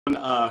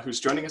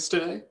Who's joining us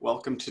today.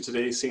 Welcome to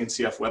today's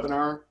CNCF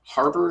webinar,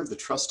 Harbor, the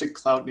Trusted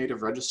Cloud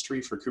Native Registry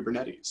for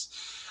Kubernetes.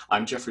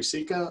 I'm Jeffrey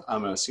Sika.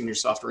 I'm a senior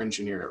software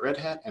engineer at Red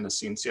Hat and a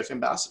CNCF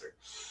ambassador.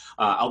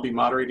 I'll be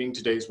moderating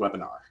today's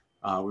webinar.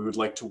 We would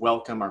like to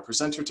welcome our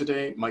presenter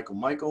today,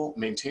 Michael,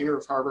 maintainer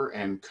of Harbor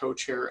and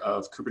co-chair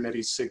of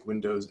Kubernetes SIG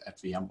Windows at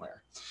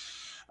VMware.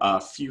 A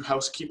few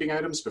housekeeping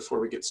items before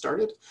we get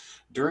started.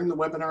 During the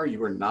webinar,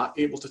 you are not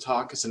able to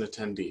talk as an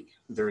attendee.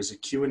 There is a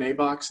Q&A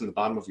box in the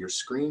bottom of your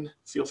screen.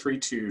 Feel free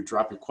to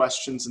drop your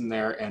questions in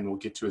there and we'll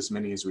get to as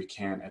many as we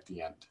can at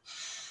the end.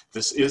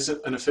 This is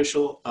an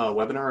official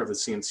webinar of the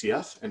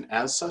CNCF and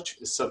as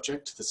such is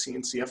subject to the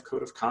CNCF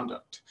Code of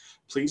Conduct.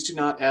 Please do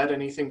not add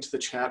anything to the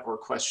chat or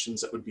questions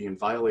that would be in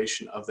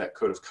violation of that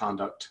Code of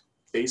Conduct.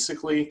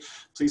 Basically,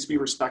 please be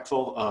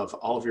respectful of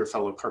all of your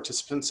fellow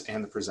participants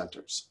and the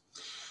presenters.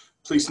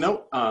 Please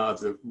note,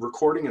 the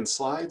recording and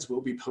slides will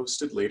be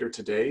posted later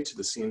today to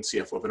the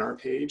CNCF webinar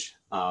page.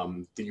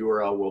 The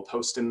URL will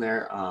post in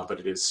there, but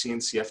it is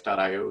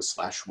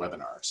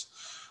cncf.io/webinars.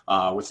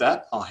 With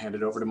that, I'll hand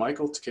it over to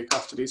Michael to kick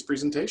off today's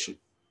presentation.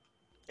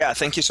 Yeah,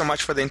 thank you so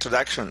much for the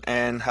introduction.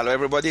 And hello,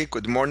 everybody.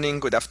 Good morning,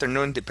 good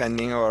afternoon,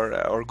 depending,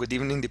 or good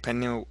evening,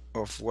 depending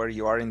of where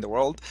you are in the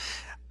world.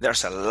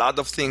 There's a lot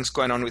of things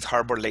going on with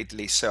Harbor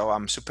lately, so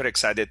I'm super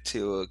excited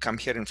to come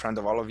here in front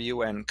of all of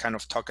you and kind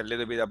of talk a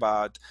little bit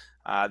about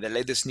the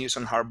latest news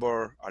on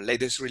Harbor, our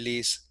latest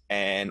release,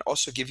 and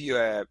also give you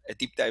a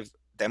deep dive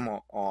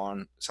demo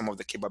on some of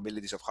the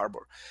capabilities of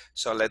Harbor.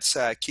 So let's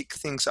kick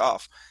things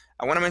off.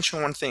 I want to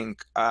mention one thing.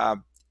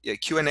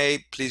 Q&A,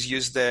 please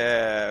use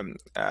the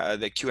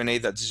Q&A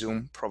that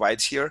Zoom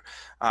provides here.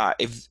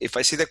 If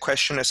I see the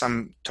question as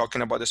I'm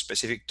talking about a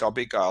specific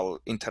topic, I'll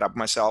interrupt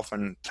myself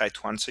and try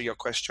to answer your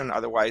question.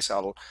 Otherwise,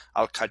 I'll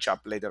catch up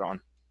later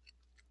on.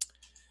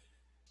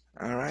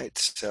 All right,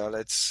 so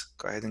let's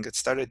go ahead and get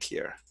started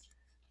here.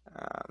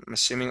 I'm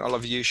assuming all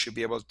of you should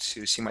be able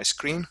to see my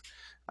screen.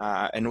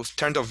 And we've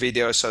turned off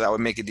video so that will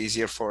make it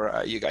easier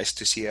for you guys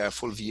to see a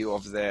full view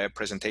of the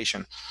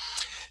presentation.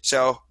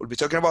 So we'll be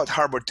talking about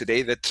Harbor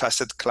today, the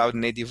trusted cloud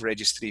native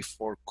registry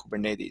for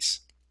Kubernetes.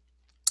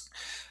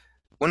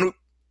 When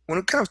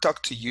we kind of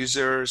talk to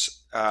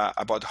users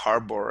about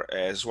Harbor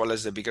as well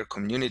as the bigger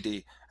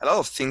community, a lot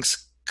of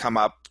things come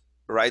up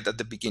right at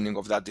the beginning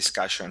of that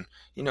discussion.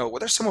 You know,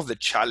 what are some of the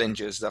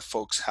challenges that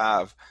folks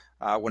have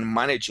when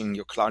managing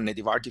your cloud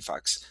native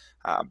artifacts?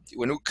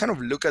 When we kind of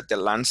look at the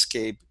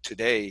landscape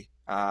today,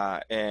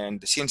 and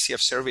the CNCF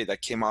survey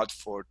that came out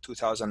for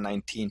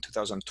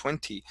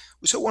 2019-2020,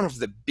 we saw one of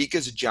the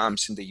biggest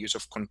jumps in the use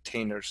of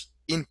containers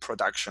in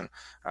production.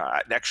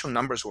 The actual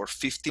numbers were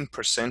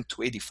 15% to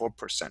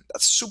 84%.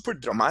 That's super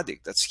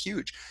dramatic. That's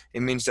huge. It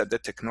means that the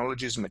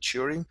technology is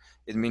maturing.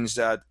 It means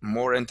that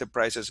more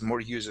enterprises,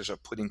 more users are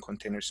putting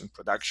containers in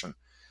production.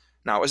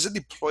 Now, as the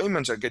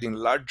deployments are getting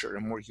larger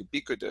and more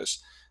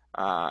ubiquitous,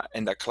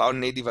 and the cloud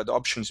native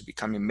adoption is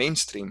becoming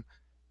mainstream,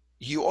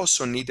 you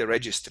also need a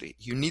registry.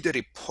 You need a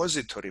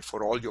repository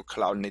for all your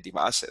cloud native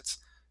assets.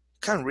 You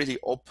can't really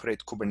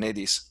operate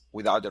Kubernetes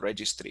without a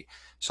registry.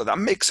 So that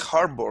makes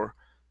Harbor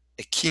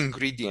a key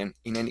ingredient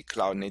in any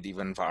cloud native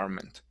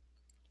environment.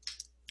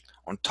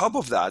 On top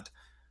of that,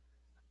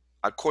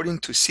 according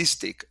to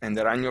SysDig and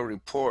their annual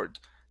report,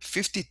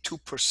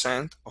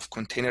 52% of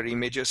container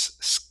images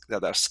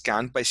that are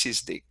scanned by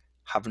SysDig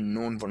have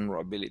known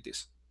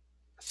vulnerabilities.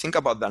 Think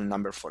about that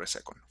number for a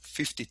second,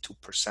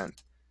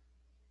 52%.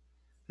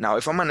 Now,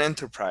 if I'm an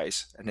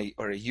enterprise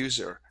or a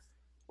user,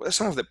 what are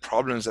some of the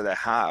problems that I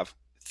have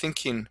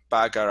thinking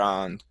back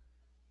around,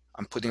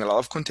 I'm putting a lot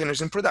of containers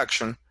in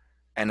production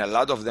and a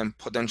lot of them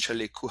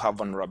potentially could have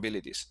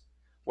vulnerabilities.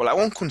 Well, I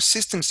want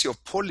consistency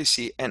of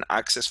policy and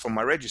access for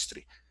my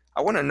registry.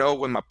 I want to know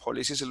what my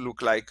policies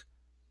look like,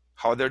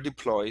 how they're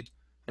deployed,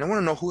 and I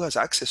want to know who has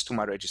access to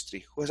my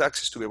registry, who has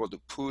access to be able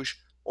to push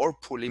or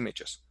pull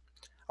images.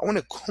 I want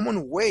a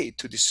common way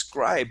to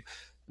describe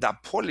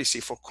that policy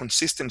for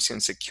consistency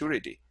and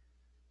security.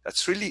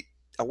 That's really,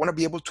 I want to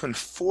be able to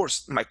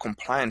enforce my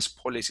compliance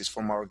policies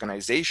for my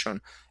organization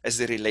as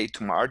they relate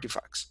to my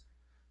artifacts.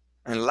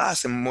 And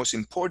last and most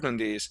important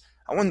is,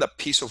 I want that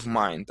peace of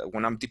mind that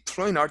when I'm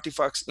deploying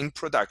artifacts in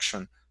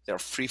production, they're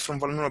free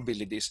from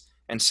vulnerabilities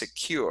and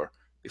secure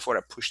before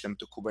I push them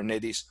to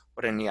Kubernetes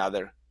or any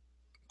other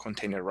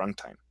container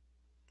runtime.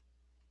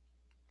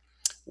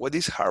 What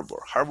is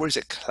Harbor? Harbor is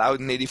a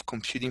cloud-native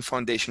computing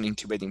foundation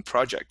incubating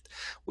project.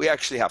 We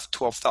actually have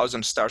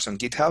 12,000 stars on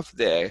GitHub,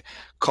 the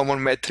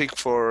common metric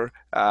for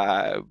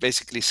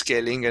basically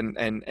scaling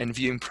and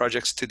viewing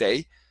projects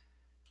today.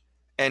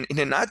 And in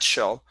a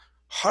nutshell,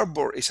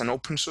 Harbor is an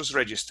open source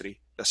registry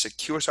that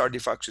secures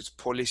artifacts with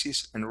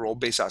policies and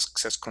role-based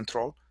access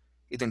control.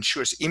 It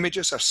ensures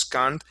images are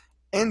scanned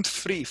and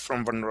free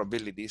from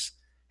vulnerabilities,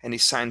 and it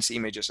signs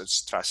images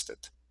as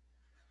trusted.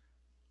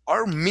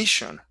 Our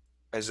mission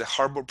as the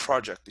Harbor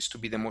project is to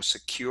be the most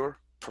secure,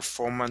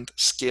 performant,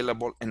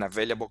 scalable, and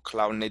available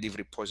cloud native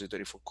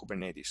repository for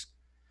Kubernetes.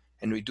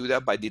 And we do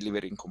that by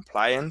delivering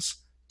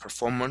compliance,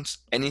 performance,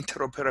 and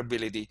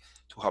interoperability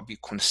to help you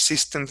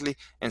consistently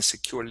and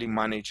securely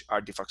manage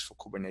artifacts for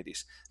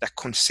Kubernetes. That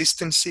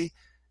consistency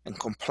and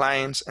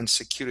compliance and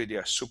security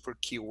are super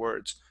key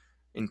words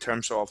in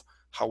terms of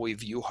how we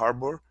view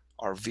Harbor,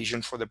 our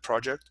vision for the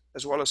project,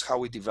 as well as how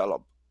we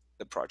develop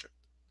the project.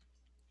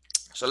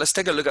 So let's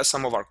take a look at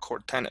some of our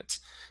core tenets.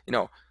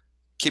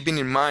 Keeping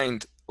in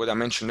mind what I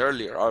mentioned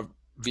earlier, our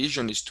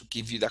vision is to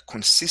give you that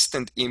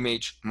consistent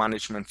image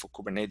management for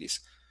Kubernetes.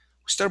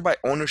 We start by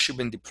ownership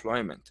and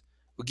deployment.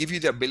 We give you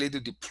the ability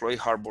to deploy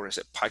Harbor as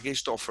a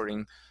packaged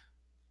offering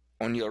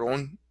on your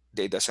own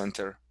data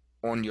center,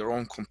 on your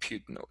own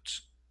compute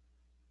nodes.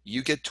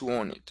 You get to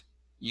own it.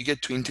 You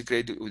get to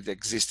integrate it with the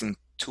existing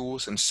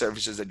tools and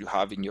services that you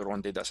have in your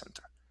own data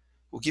center.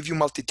 We'll give you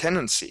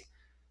multi-tenancy,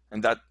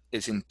 and that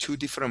is in two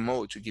different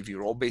modes. We give you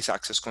role-based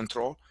access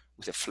control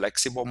with a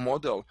flexible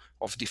model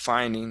of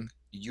defining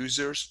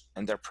users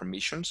and their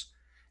permissions.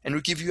 And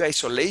we give you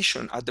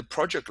isolation at the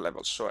project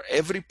level. So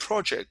every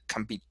project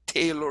can be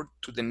tailored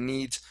to the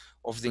needs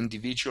of the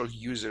individual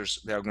users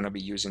that are going to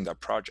be using that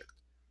project.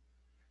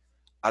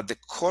 At the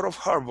core of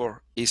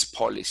Harbor is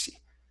policy.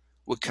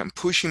 We can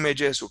push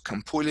images, we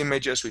can pull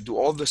images, we do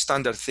all the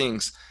standard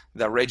things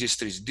that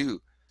registries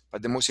do.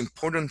 But the most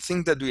important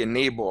thing that we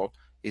enable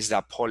is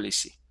that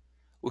policy.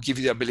 We'll give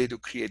you the ability to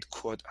create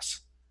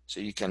quotas, so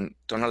you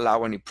don't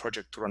allow any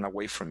project to run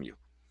away from you.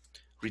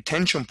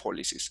 Retention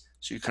policies,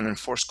 so you can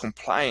enforce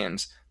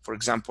compliance. For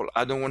example,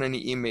 I don't want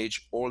any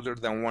image older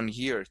than 1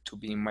 year to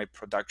be in my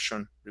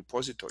production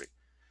repository.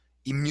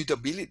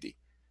 Immutability,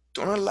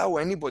 don't allow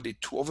anybody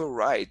to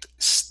overwrite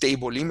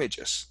stable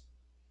images.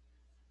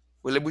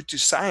 We're able to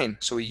sign,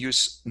 so we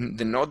use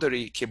the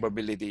notary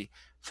capability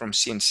from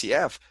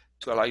CNCF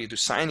to allow you to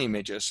sign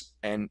images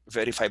and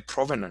verify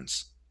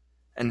provenance.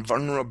 And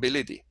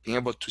vulnerability, being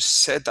able to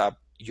set up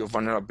your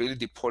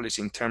vulnerability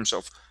policy in terms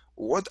of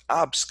what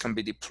apps can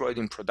be deployed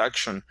in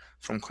production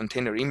from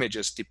container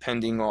images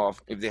depending on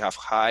if they have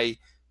high,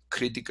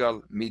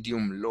 critical,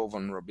 medium, low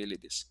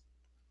vulnerabilities.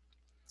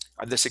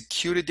 At the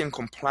security and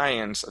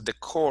compliance, at the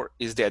core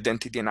is the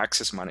identity and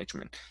access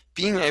management.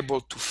 Being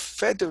able to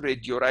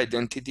federate your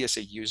identity as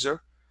a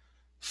user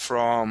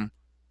from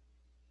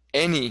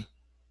any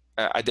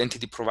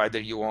identity provider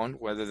you own,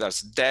 whether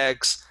that's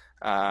DEX,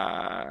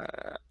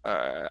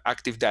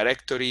 Active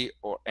Directory,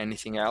 or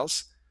anything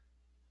else.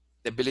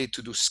 The ability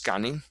to do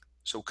scanning,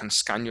 so we can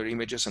scan your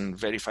images and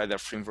verify they're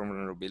free from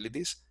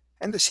vulnerabilities,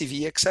 and the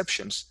CVE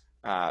exceptions,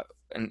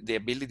 and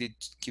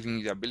giving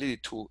you the ability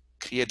to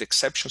create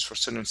exceptions for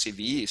certain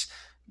CVEs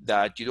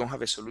that you don't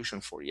have a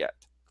solution for yet.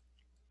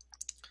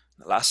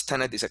 The last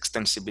tenet is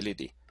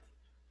extensibility.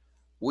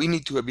 We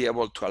need to be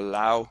able to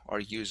allow our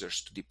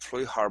users to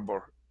deploy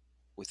Harbor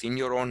within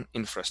your own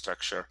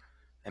infrastructure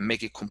and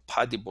make it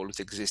compatible with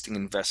existing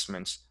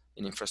investments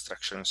in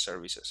infrastructure and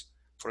services.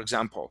 For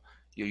example,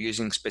 you're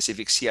using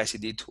specific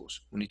CI/CD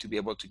tools. We need to be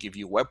able to give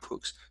you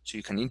webhooks so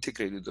you can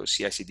integrate with those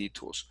CI/CD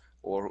tools,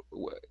 or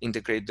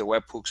integrate the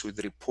webhooks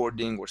with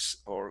reporting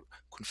or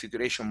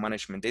configuration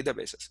management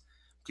databases.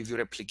 Give you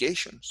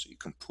replication so you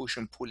can push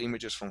and pull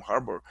images from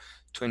Harbor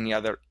to any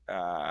other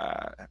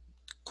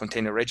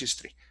container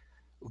registry.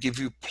 We'll give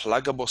you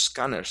pluggable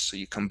scanners so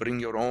you can bring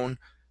your own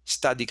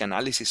static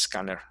analysis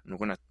scanner. I'm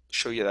going to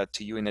show you that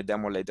to you in a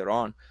demo later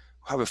on.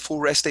 We have a full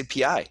REST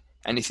API.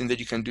 Anything that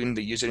you can do in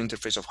the user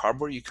interface of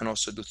Harbor, you can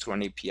also do through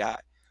an API.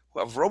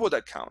 We have robot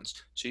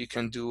accounts, so you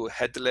can do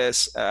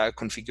headless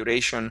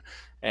configuration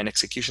and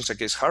executions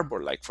against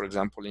Harbor, like for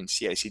example in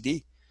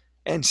CI/CD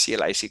and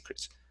CLI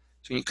secrets.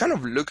 So you kind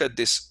of look at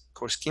this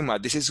core schema.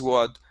 This is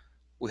what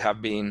we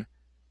have been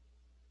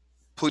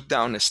put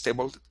down as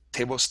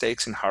table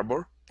stakes in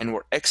Harbor, and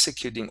we're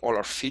executing all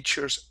our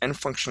features and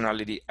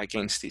functionality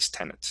against these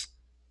tenets.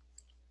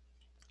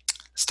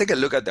 Let's take a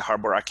look at the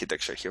Harbor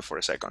architecture here for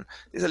a second.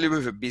 This is a little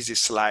bit of a busy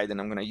slide, and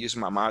I'm going to use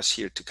my mouse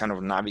here to kind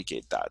of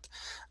navigate that.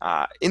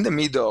 In the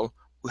middle,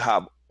 we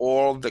have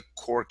all the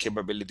core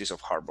capabilities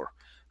of Harbor.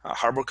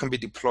 Harbor can be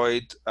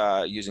deployed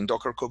using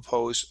Docker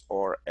Compose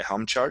or a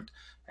Helm chart,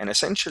 and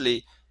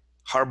essentially,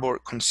 Harbor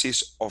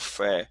consists of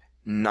a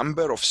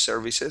number of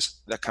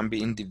services that can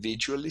be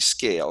individually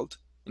scaled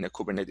in a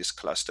Kubernetes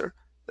cluster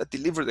that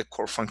deliver the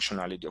core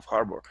functionality of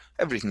Harbor.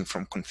 Everything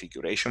from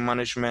configuration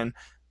management,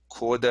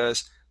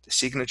 quotas, the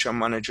signature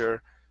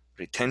manager,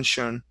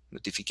 retention,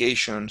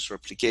 notifications,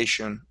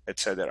 replication,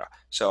 etc.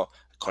 So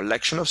a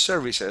collection of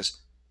services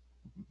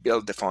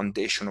build the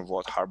foundation of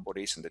what Harbor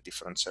is and the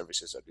different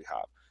services that we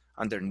have.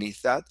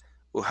 Underneath that,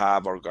 we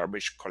have our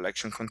garbage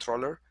collection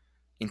controller,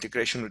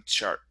 integration with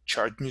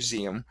Chart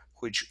Museum,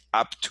 which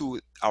up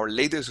to our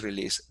latest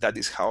release, that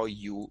is how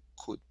you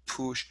could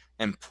push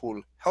and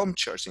pull Helm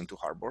charts into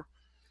Harbor.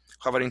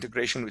 Have our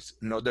integration with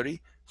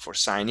Notary for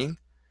signing,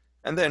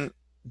 and then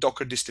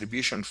Docker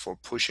distribution for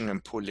pushing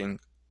and pulling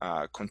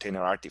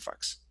container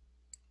artifacts.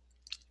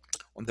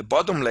 On the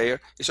bottom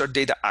layer is our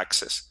data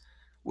access.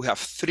 We have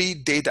 3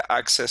 data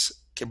access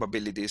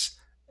capabilities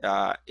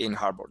in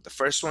Harbor. The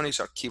first one is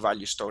our key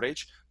value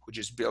storage, which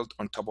is built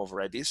on top of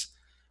Redis.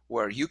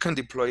 where you can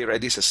deploy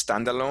Redis as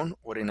standalone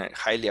or in a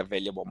highly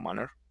available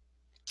manner.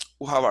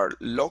 We have our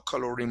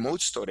local or remote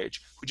storage,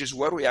 which is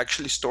where we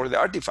actually store the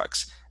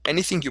artifacts.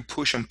 Anything you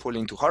push and pull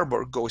into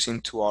Harbor goes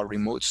into our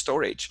remote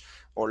storage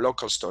or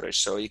local storage.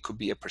 So it could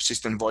be a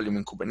persistent volume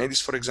in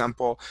Kubernetes, for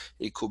example.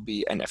 It could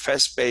be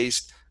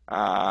NFS-based,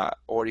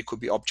 or it could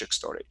be object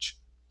storage.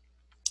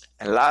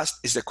 And last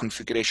is the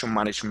configuration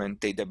management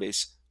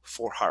database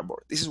for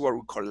Harbor. This is where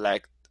we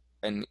collect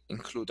and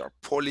include our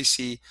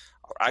policy,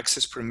 our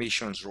access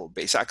permissions,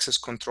 role-based access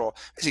control,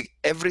 basically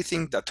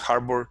everything that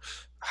Harbor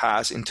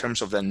has in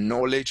terms of the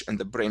knowledge and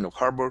the brain of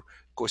Harbor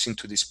goes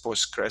into this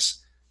Postgres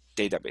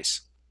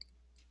database.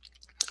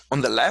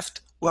 On the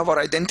left, we have our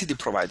identity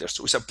providers.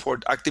 We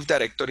support Active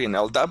Directory and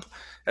LDAP,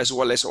 as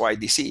well as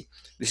OIDC.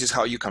 This is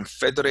how you can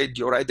federate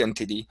your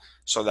identity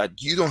so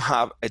that you don't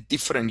have a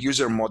different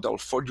user model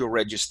for your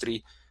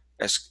registry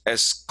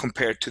as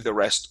compared to the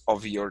rest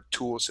of your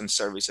tools and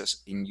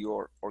services in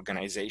your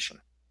organization.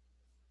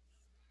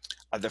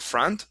 At the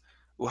front,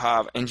 we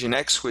have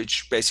Nginx,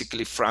 which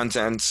basically front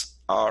ends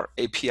our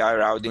API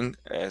routing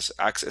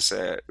acts as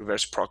a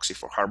reverse proxy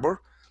for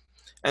Harbor.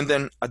 And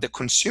then at the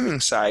consuming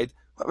side,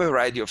 we have a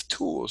variety of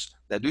tools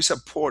that we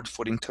support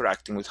for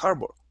interacting with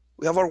Harbor.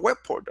 We have our web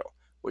portal,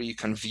 where you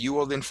can view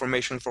all the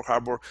information for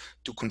Harbor,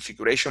 to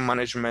configuration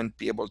management,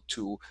 be able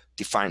to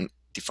define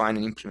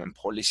and implement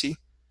policy,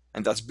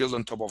 and that's built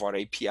on top of our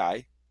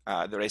API,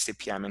 the REST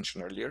API I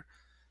mentioned earlier.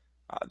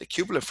 The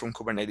kubelet from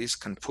Kubernetes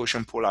can push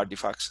and pull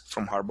artifacts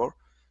from Harbor.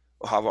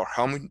 We have our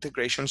Helm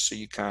integration, so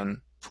you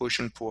can push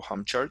and pull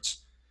Helm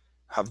charts.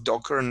 Have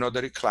Docker and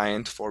Notary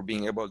client for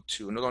being able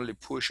to not only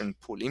push and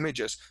pull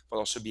images, but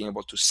also being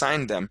able to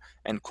sign them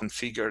and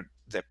configure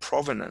the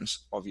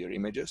provenance of your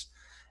images.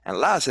 And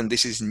last, and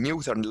this is new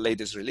with our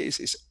latest release,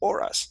 is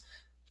ORAS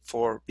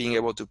for being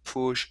able to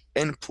push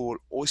and pull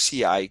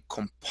OCI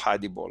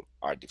compatible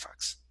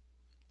artifacts.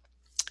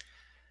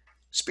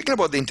 Speaking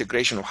about the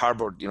integration of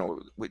Harbor,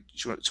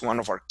 which is one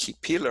of our key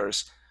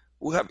pillars,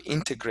 we have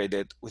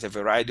integrated with a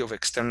variety of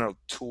external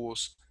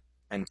tools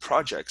and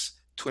projects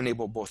to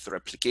enable both the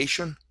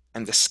replication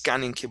and the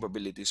scanning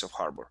capabilities of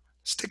Harbor.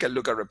 Let's take a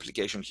look at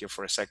replication here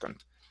for a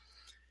second.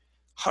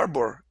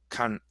 Harbor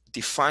can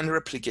define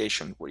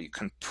replication where you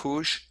can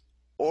push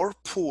or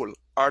pull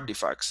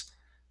artifacts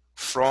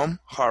from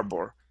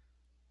Harbor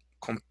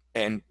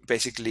and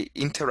basically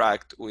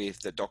interact with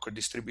the Docker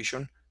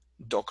distribution,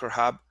 Docker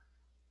Hub,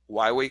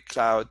 Huawei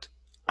Cloud,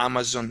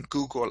 Amazon,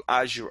 Google,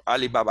 Azure,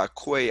 Alibaba,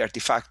 Quay,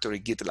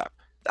 Artifactory, GitLab.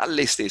 That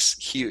list is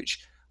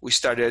huge. We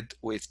started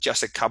with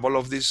just a couple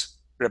of these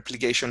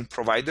replication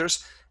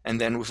providers, and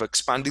then we've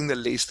expanding the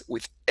list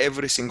with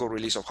every single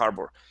release of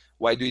Harbor.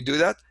 Why do we do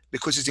that?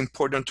 Because it's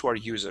important to our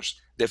users.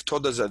 They've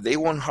told us that they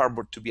want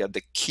Harbor to be at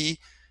the key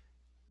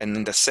and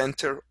in the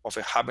center of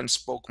a hub and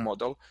spoke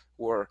model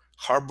where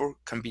Harbor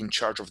can be in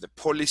charge of the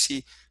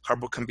policy,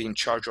 Harbor can be in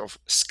charge of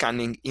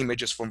scanning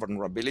images for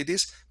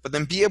vulnerabilities, but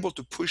then be able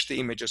to push the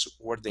images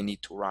where they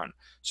need to run.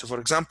 So for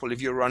example,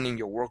 if you're running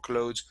your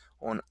workloads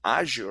on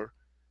Azure,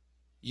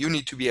 you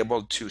need to be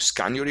able to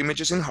scan your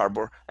images in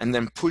Harbor and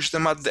then push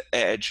them at the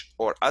edge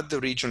or at the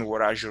region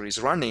where Azure is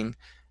running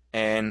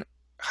and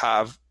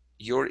have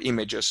your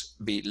images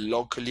be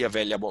locally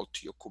available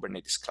to your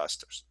Kubernetes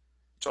clusters.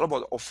 It's all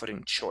about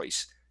offering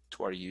choice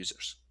to our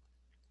users.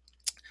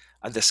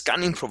 At the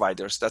scanning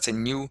providers, that's a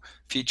new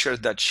feature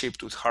that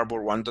shipped with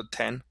Harbor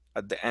 1.10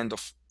 at the end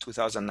of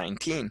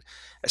 2019.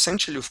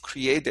 Essentially, we've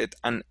created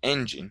an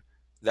engine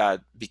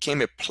that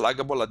became a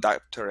pluggable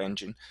adapter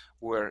engine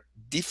where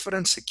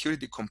different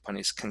security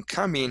companies can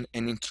come in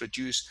and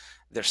introduce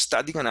their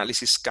static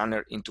analysis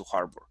scanner into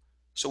Harbor.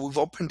 So we've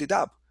opened it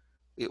up.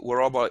 We're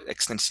all about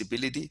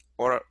extensibility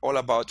or all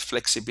about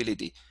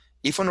flexibility.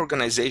 If an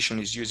organization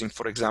is using,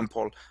 for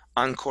example,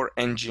 Anchor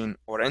Engine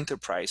or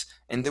Enterprise,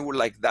 and they would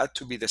like that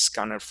to be the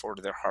scanner for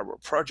their Harbor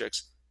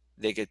projects,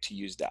 they get to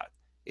use that.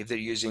 If they're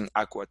using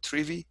Aqua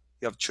Trivi,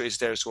 you have choice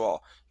there as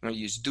well. You want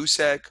to use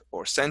DUSEC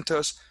or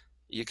CentOS,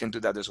 you can do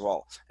that as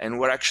well. And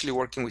we're actually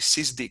working with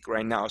SysDig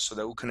right now so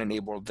that we can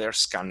enable their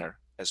scanner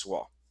as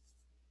well.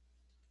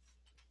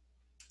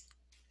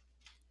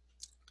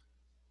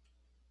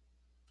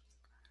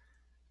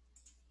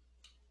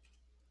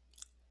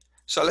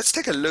 So let's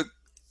take a look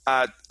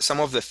at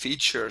some of the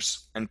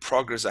features and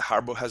progress that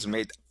Harbor has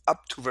made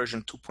up to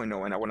version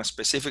 2.0. And I want to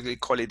specifically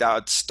call it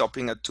out,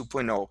 stopping at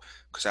 2.0,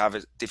 because I have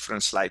a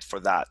different slide for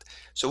that.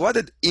 So what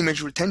are the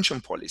image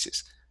retention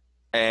policies?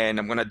 And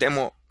I'm going to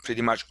demo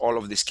pretty much all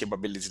of these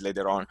capabilities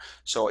later on.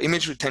 So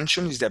image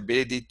retention is the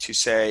ability to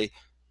say,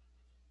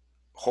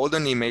 hold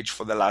an image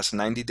for the last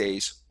 90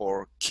 days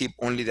or keep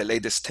only the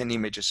latest 10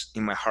 images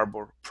in my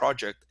Harbor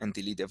project and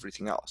delete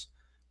everything else.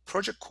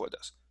 Project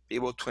quotas, be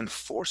able to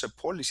enforce a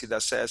policy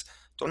that says,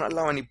 don't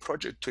allow any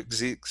project to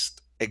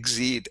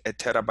exceed a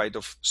terabyte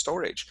of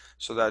storage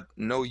so that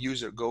no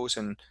user goes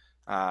and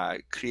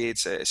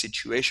creates a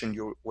situation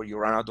where you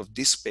run out of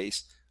disk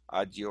space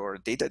at your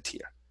data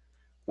tier.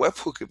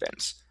 Webhook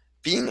events,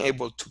 being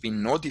able to be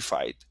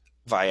notified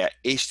via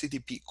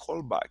HTTP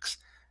callbacks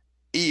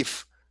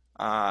if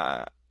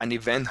an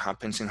event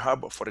happens in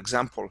Harbor. For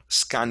example,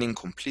 scanning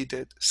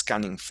completed,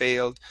 scanning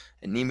failed,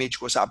 an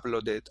image was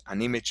uploaded,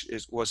 an image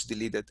was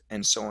deleted,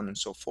 and so on and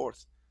so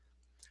forth.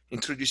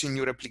 Introducing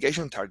new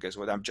replication targets,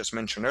 what I've just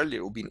mentioned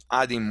earlier, we've been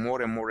adding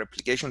more and more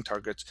replication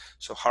targets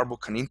so Harbor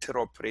can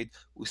interoperate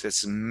with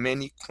as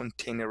many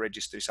container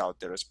registries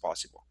out there as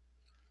possible.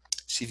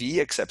 CVE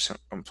exception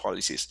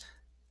policies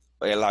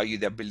allow you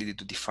the ability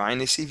to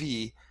define a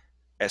CVE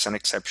as an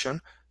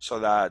exception so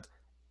that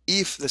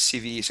if the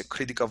CVE is a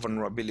critical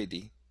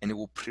vulnerability and it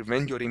will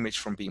prevent your image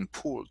from being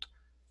pulled,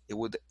 it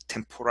would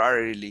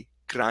temporarily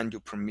grant you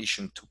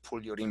permission to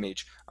pull your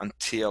image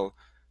until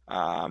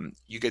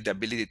you get the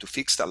ability to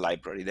fix that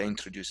library that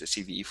introduces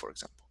a CVE, for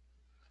example.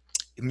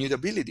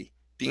 Immutability,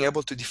 being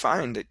able to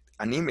define that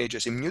an image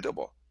as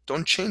immutable.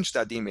 Don't change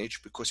that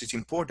image because it's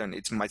important.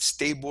 It's my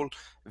stable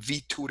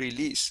V2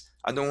 release.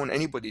 I don't want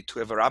anybody to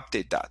ever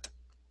update that.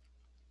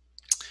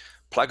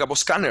 Pluggable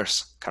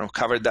scanners, kind of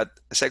covered that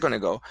a second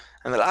ago.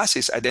 And the last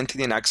is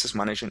identity and access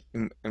management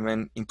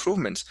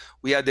improvements.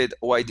 We added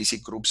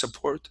OIDC group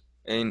support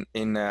in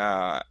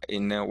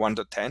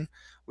 1.10.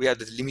 We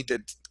added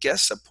limited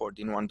guest support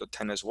in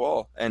 1.10 as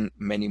well, and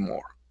many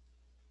more.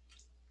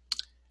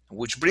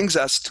 Which brings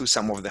us to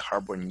some of the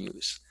Harbor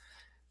news.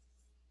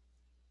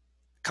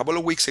 A couple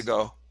of weeks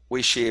ago,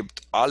 we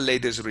shipped our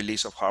latest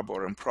release of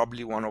Harbor, and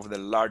probably one of the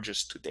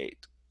largest to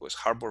date was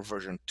Harbor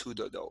version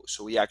 2.0.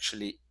 So we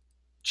actually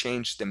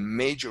changed the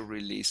major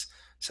release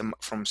from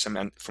a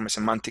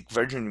semantic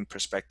versioning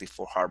perspective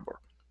for Harbor.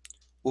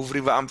 We've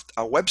revamped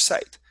our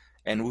website,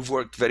 and we've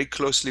worked very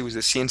closely with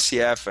the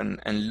CNCF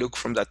and Luke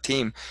from that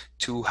team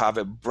to have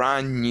a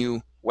brand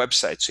new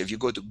website. So if you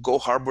go to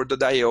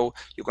goharbor.io,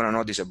 you're going to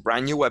notice a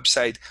brand new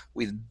website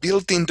with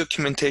built-in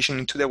documentation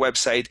into the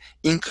website,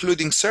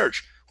 including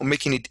search. We're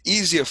making it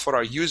easier for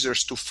our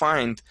users to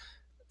find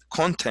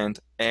content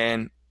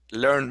and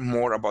learn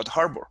more about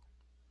Harbor.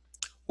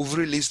 We've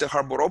released the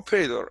Harbor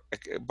Operator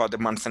about a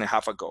month and a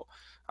half ago.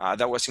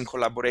 That was in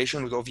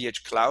collaboration with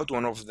OVH Cloud,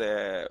 one of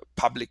the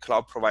public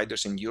cloud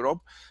providers in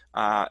Europe.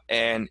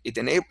 And it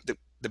enabled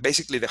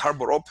basically the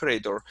Harbor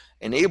Operator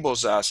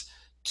enables us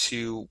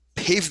to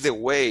pave the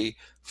way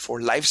for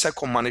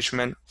lifecycle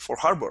management for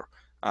Harbor.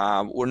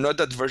 We're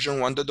not at version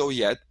 1.0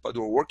 yet, but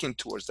we're working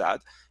towards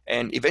that.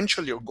 And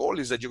eventually your goal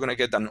is that you're going to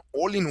get an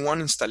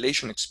all-in-one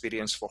installation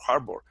experience for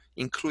Harbor,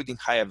 including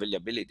high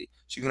availability.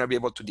 So you're going to be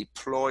able to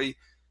deploy,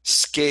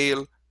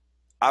 scale,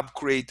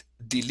 upgrade,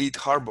 delete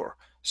Harbor.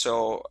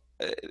 So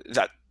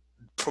that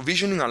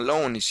provisioning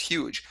alone is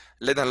huge,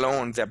 let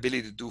alone the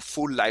ability to do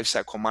full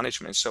lifecycle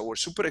management. So we're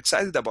super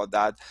excited about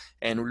that,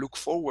 and we look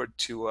forward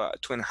to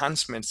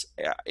enhancements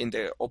in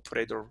the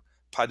operator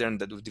pattern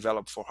that we've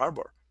developed for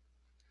Harbor.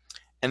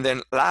 And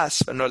then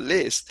last but not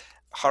least,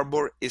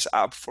 Harbor is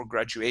up for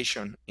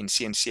graduation in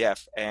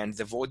CNCF, and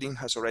the voting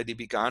has already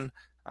begun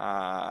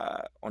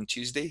on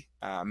Tuesday,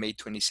 May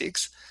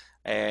 26th.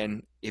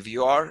 And if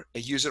you are a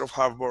user of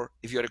Harbor,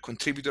 if you're a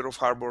contributor of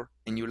Harbor,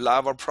 and you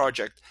love our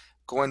project,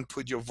 go and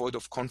put your vote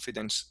of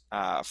confidence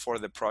for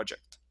the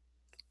project.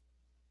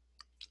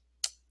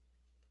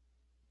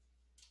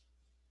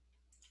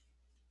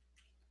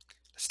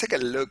 Let's take a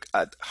look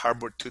at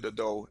Harbor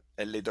 2.0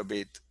 a little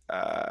bit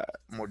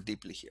more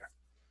deeply here.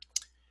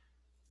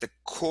 The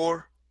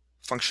core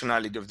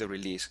functionality of the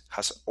release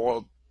has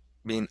all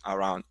been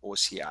around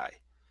OCI.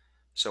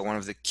 So one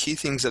of the key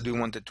things that we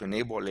wanted to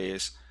enable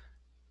is,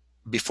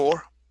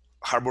 before,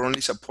 Harbor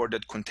only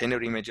supported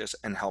container images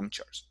and Helm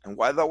charts. And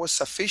while that was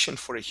sufficient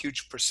for a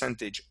huge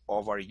percentage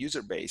of our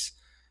user base,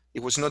 it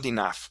was not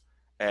enough.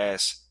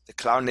 As the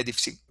cloud native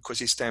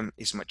ecosystem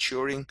is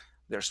maturing,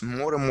 there's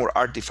more and more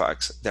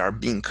artifacts that are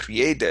being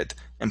created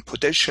and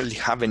potentially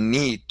have a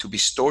need to be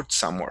stored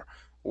somewhere,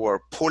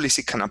 or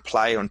policy can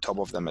apply on top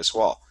of them as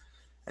well.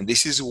 And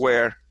this is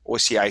where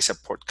OCI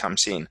support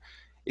comes in.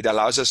 It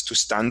allows us to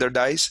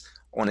standardize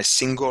on a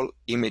single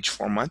image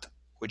format,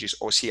 which is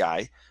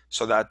OCI,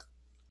 so that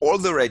all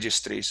the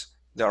registries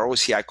that are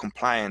OCI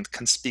compliant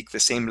can speak the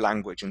same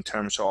language in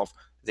terms of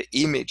the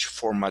image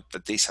format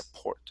that they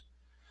support.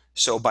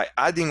 So by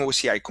adding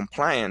OCI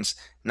compliance,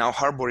 now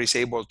Harbor is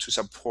able to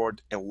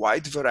support a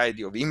wide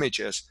variety of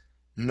images,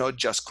 not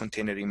just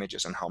container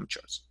images and Helm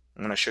charts.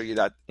 I'm going to show you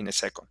that in a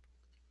second.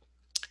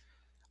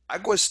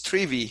 Aqua's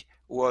Trivi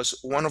was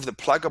one of the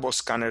pluggable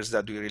scanners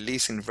that we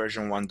released in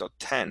version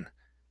 1.10.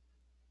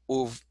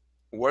 We've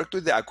worked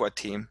with the Aqua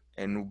team,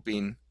 and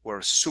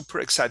we're super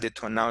excited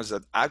to announce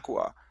that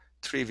Aqua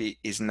Trivi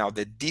is now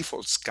the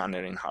default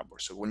scanner in Harbor.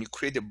 So when you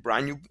create a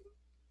brand new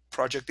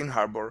project in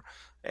Harbor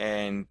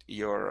and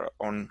you're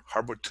on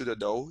Harbor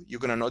 2.0, you're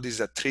going to notice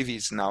that Trivi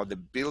is now the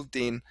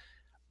built-in,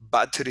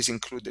 batteries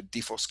included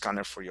default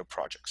scanner for your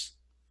projects.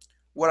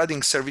 We're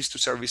adding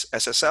service-to-service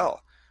SSL.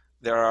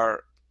 There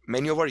are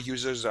many of our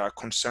users that are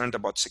concerned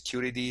about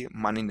security,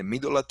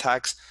 man-in-the-middle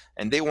attacks,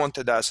 and they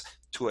wanted us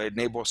to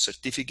enable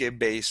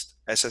certificate-based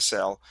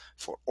SSL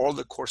for all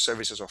the core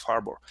services of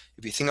Harbor.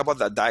 If you think about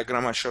that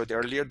diagram I showed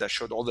earlier that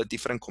showed all the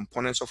different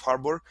components of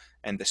Harbor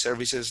and the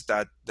services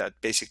that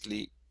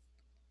basically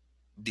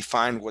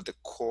define what the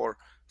core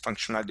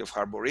functionality of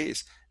Harbor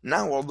is,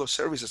 now all those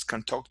services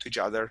can talk to each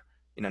other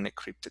in an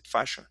encrypted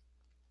fashion.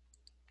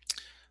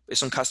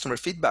 Based on customer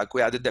feedback,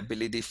 we added the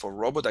ability for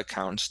robot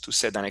accounts to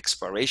set an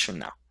expiration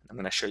now. I'm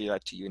going to show you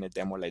that to you in a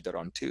demo later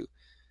on too.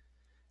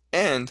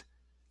 And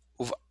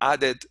we've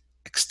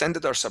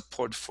extended our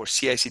support for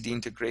CI/CD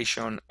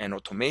integration and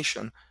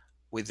automation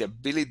with the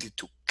ability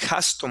to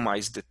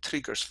customize the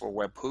triggers for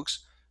webhooks,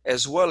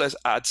 as well as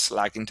add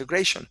Slack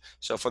integration.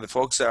 So for the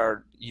folks that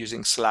are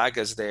using Slack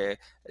as the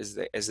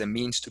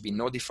means to be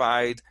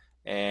notified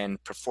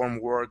and perform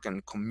work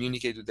and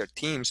communicate with their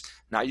teams,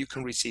 now you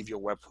can receive your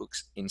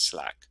webhooks in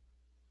Slack.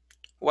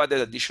 We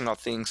added additional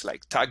things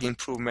like tag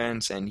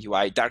improvements and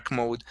UI dark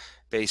mode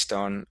based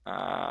on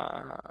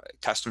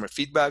customer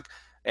feedback.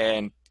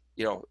 And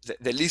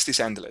the list is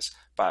endless.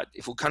 But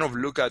if we kind of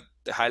look at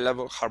the high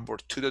level, Harbor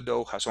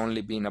 2.0 has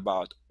only been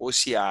about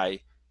OCI,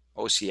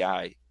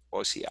 OCI,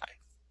 OCI.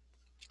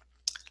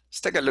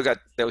 Let's take a look at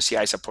the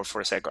OCI support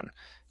for a second.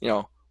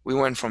 We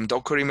went from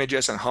Docker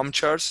images and Helm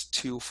charts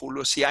to full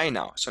OCI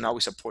now. So now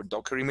we support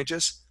Docker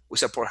images, we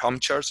support Helm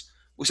charts,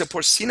 we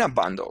support CNAP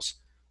bundles,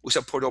 we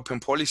support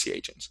open policy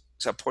agents,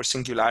 we support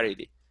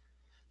Singularity.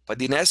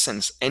 But in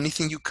essence,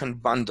 anything you can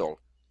bundle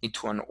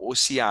into an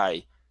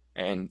OCI,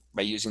 and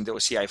by using the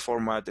OCI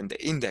format and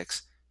the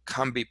index,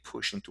 can be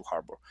pushed into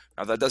Harbor.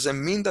 Now that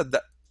doesn't mean that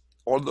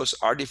all those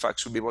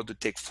artifacts will be able to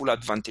take full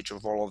advantage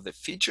of all of the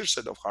feature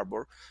set of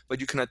Harbor, but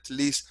you can at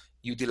least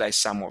utilize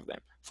some of them.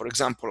 For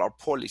example, our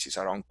policies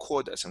around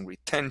quotas and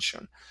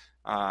retention.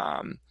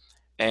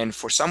 And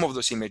for some of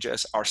those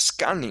images, our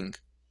scanning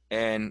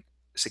and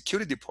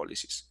security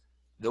policies,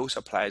 those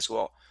apply as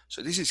well.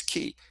 So this is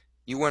key.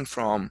 You went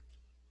from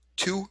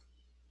 2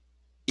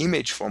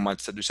 image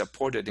formats that we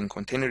supported in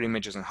container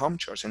images and Helm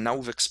charts, and now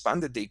we've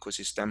expanded the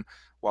ecosystem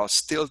while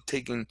still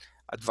taking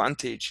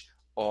advantage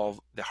of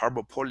the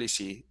Harbor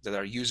policy that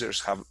our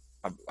users have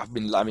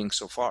been loving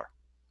so far.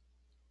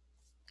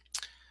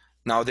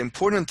 Now, the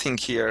important thing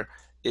here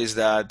is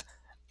that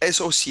as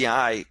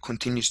OCI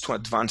continues to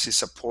advance its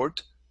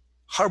support,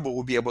 Harbor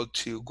will be able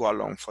to go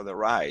along for the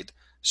ride.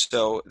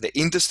 So the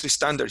industry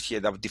standard here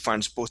that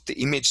defines both the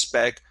image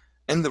spec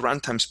and the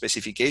runtime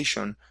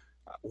specification,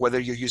 whether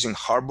you're using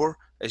Harbor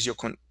as your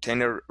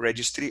container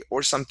registry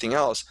or something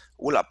else,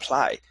 will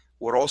apply.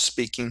 We're all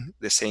speaking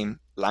the same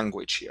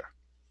language here.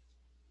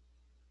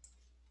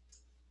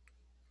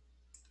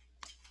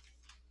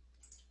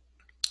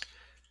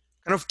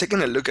 Kind of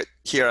taking a look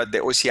here at the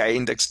OCI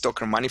index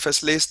Docker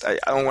manifest list. I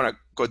don't want to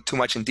go too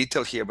much in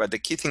detail here, but the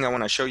key thing I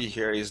want to show you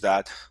here is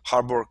that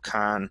Harbor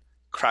can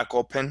crack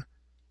open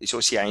this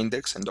OCI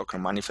index and Docker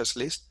manifest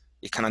list.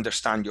 It can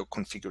understand your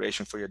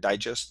configuration for your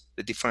digest,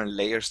 the different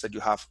layers that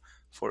you have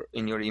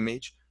in your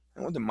image,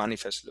 and what the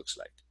manifest looks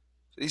like.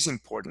 So this is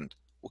important.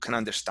 We can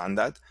understand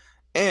that.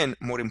 And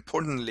more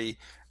importantly,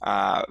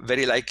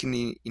 very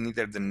likely in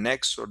either the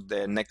next or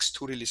the next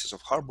 2 releases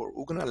of Harbor,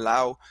 we're going to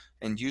allow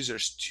end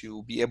users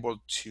to be able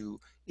to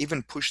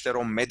even push their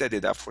own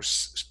metadata for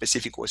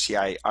specific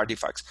OCI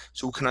artifacts.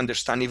 So we can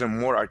understand even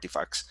more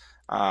artifacts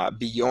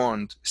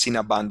beyond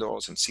CNAP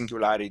bundles and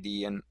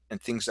Singularity and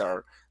things that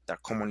are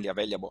commonly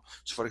available.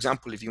 So for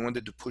example, if you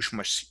wanted to push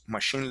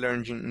machine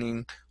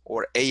learning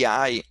or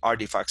AI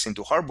artifacts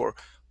into Harbor,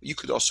 you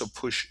could also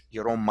push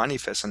your own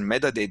manifest and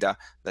metadata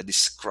that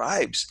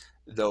describes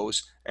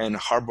those, and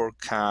Harbor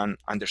can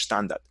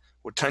understand that.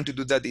 We're trying to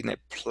do that in a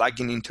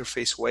plugin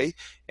interface way,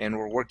 and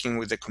we're working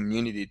with the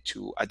community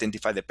to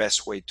identify the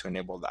best way to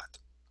enable that.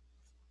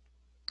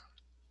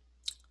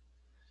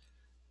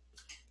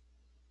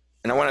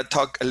 And I want to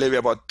talk a little bit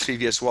about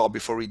Trivy as well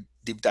before we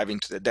deep dive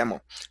into the demo.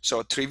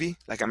 So Trivy,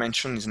 like I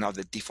mentioned, is now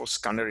the default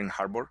scanner in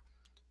Harbor.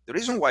 The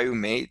reason why we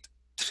made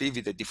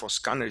Trivy the default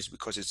scanner is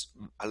because it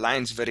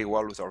aligns very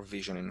well with our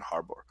vision in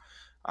Harbor.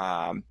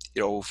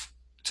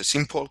 It's a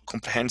simple,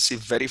 comprehensive,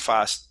 very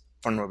fast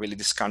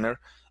vulnerability scanner.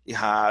 It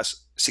has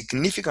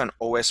significant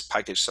OS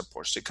package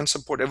support. So it can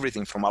support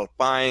everything from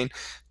Alpine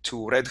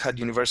to Red Hat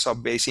Universal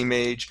Base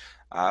Image,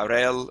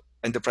 RHEL,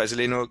 Enterprise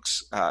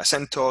Linux,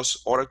 CentOS,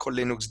 Oracle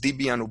Linux,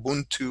 Debian,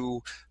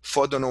 Ubuntu,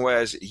 Photon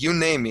OS, you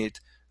name it,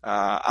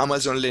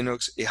 Amazon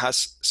Linux. It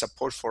has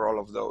support for all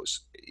of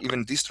those,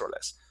 even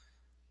distroless.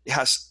 It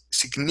has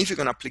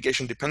significant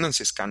application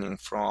dependency scanning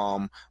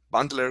from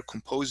Bundler,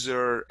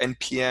 Composer,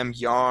 NPM,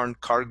 Yarn,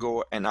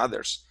 Cargo, and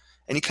others.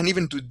 And it can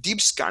even do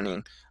deep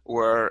scanning,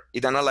 where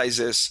it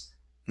analyzes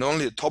not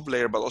only the top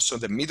layer, but also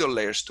the middle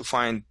layers to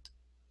find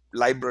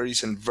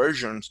libraries and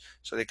versions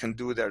so they can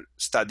do their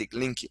static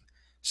linking.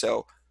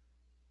 So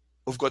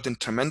we've gotten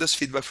tremendous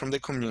feedback from the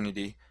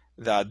community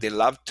that they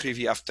loved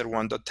Trivy after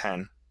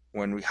 1.10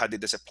 when we had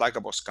it as a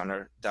pluggable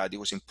scanner, that it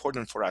was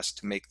important for us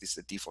to make this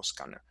the default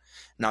scanner.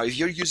 Now, if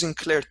you're using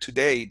Claire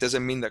today, it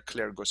doesn't mean that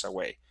Claire goes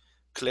away.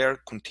 Claire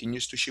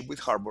continues to ship with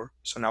Harbor,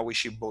 so now we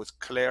ship both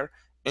Claire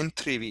and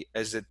Trivy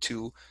as the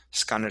 2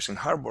 scanners in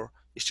Harbor.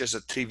 It's just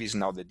that Trivy is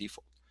now the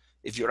default.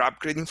 If you're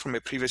upgrading from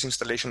a previous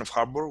installation of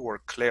Harbor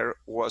where Claire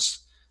was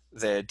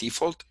the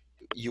default,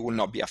 you will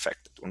not be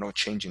affected. We're not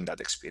changing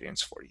that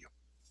experience for you.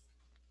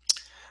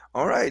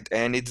 All right,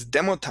 and it's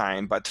demo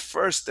time, but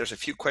first there's a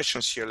few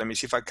questions here. Let me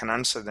see if I can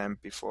answer them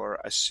before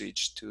I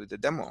switch to the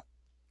demo.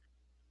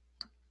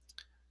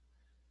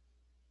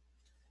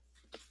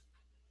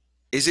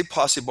 Is it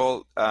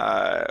possible,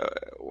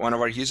 one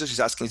of our users is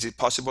asking, is it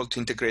possible to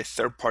integrate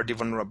third-party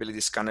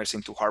vulnerability scanners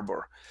into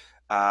Harbor?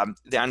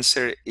 The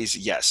answer is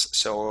yes.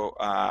 So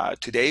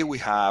today we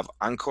have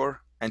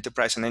Anchor,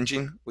 Enterprise and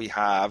Engine. We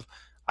have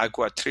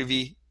Aqua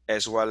Trivi,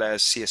 as well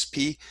as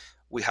CSP.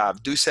 We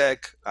have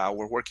DUSEC.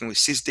 We're working with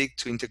SysDig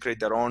to integrate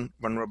their own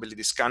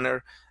vulnerability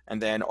scanner. And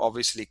then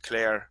obviously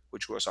Claire,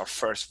 which was our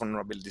first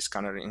vulnerability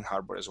scanner in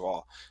Harbor as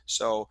well.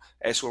 So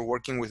as we're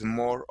working with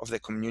more of the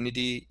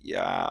community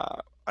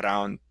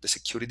around the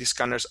security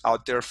scanners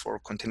out there for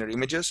container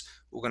images,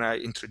 we're going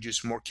to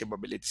introduce more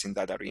capabilities in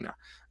that arena.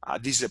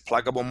 This is a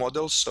pluggable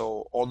model,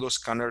 so all those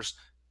scanners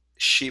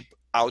ship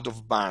out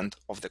of band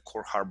of the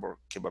core Harbor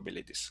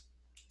capabilities.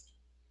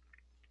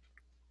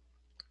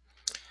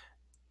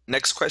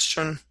 Next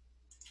question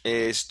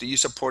is, do you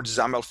support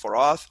XAML for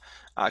auth?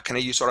 Can I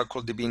use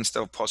Oracle DB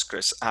instead of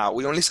Postgres?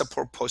 We only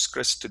support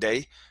Postgres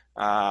today,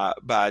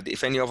 but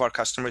if any of our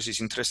customers is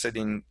interested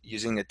in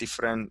using a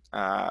different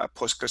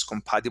Postgres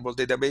compatible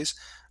database,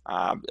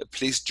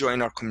 please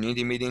join our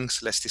community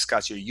meetings. Let's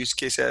discuss your use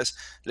cases.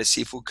 Let's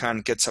see if we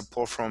can get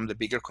support from the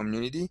bigger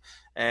community.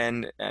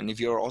 And if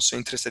you're also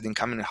interested in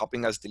coming and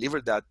helping us deliver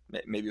that,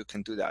 maybe you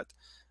can do that.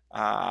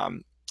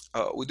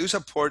 We do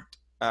support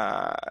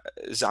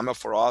XAML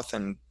for auth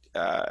and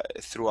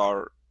through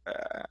our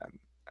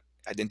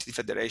identity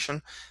federation.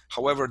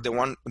 However, the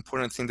one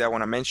important thing that I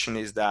want to mention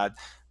is that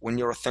when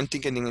you're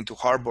authenticating into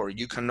Harbor,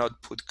 you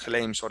cannot put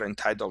claims or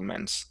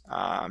entitlements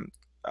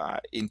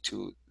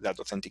into that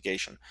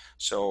authentication.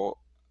 So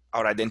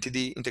our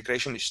identity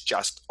integration is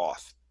just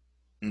auth,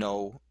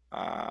 no,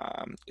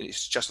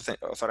 it's just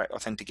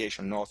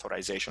authentication, no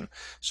authorization.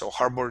 So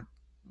Harbor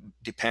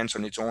depends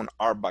on its own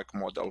RBAC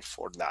model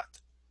for that.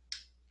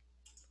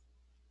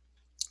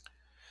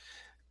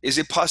 Is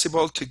it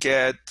possible to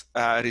get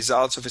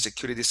results of a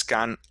security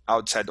scan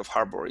outside of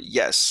Harbor?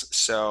 Yes.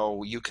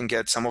 So you can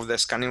get some of the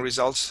scanning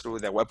results through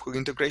the webhook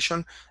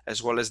integration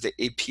as well as the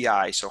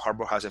API. So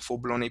Harbor has a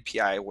full-blown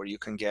API where you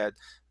can get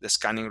the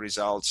scanning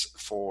results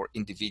for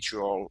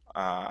individual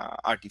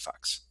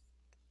artifacts.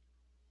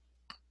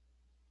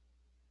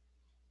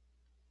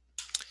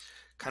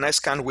 Can I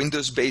scan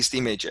Windows-based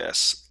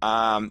images?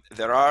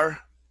 There are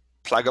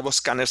pluggable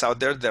scanners out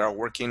there that are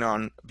working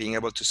on being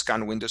able to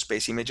scan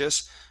Windows-based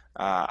images.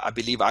 I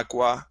believe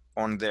Aqua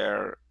on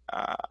their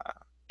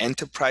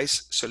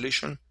enterprise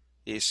solution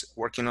is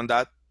working on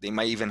that. They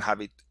might even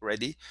have it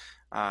ready,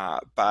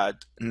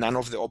 but none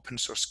of the open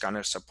source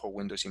scanners support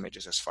Windows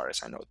images as far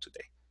as I know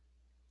today.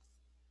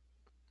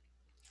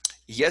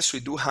 Yes, we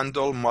do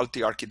handle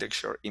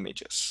multi-architecture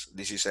images.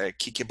 This is a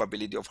key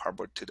capability of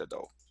Harbor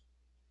 2.0.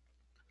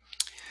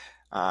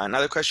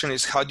 Another question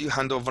is, how do you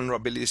handle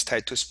vulnerabilities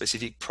tied to a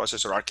specific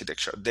process or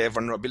architecture? The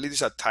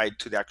vulnerabilities are tied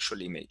to the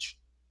actual image.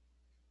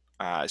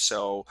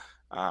 So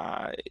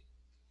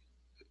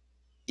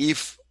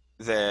if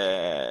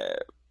the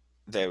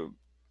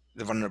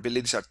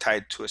vulnerabilities are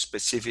tied to a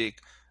specific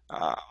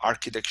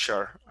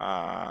architecture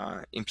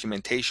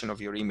implementation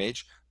of your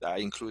image that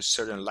includes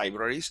certain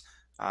libraries,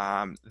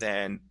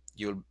 then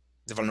the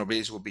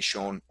vulnerabilities will be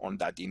shown on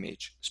that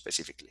image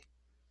specifically.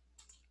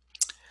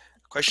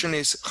 Question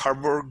is,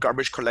 Harbor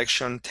garbage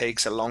collection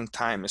takes a long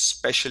time,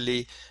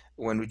 especially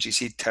when we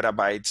see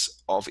terabytes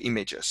of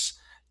images.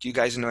 Do you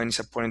guys know any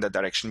support in that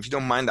direction? If you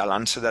don't mind, I'll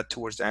answer that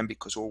towards the end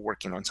because we're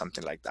working on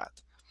something like that.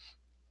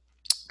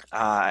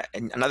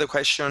 And another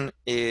question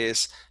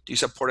is, do you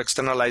support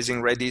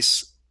externalizing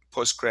Redis,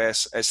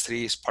 Postgres,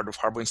 S3 as part of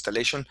Harbor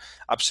installation?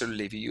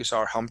 Absolutely. If you use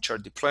our Helm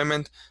chart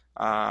deployment,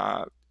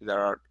 there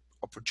are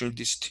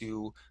opportunities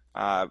to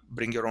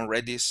bring your own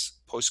Redis,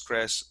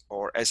 Postgres,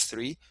 or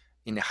S3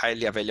 in a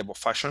highly available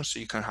fashion, so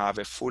you can have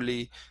a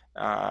fully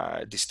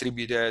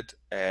distributed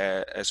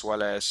as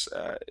well as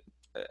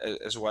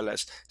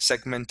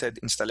segmented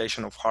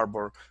installation of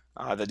Harbor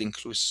that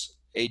includes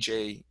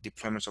AJ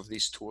deployments of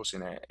these tools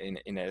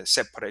in a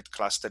separate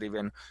cluster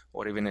even,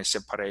 or even a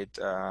separate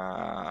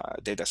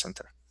data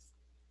center.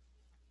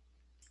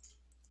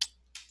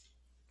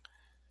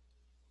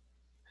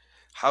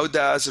 How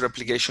does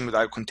replication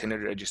without container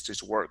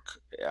registries work?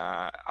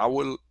 I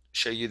will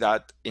show you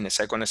that in a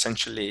second.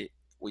 Essentially,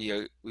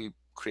 we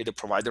create a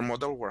provider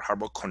model where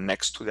Harbor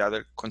connects to the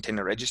other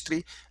container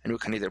registry, and we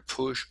can either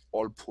push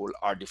or pull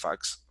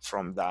artifacts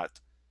from that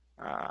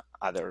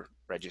other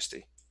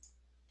registry.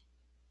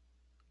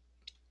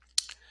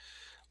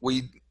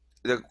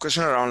 The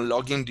question around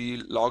logging, do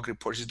you log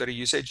repository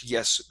usage?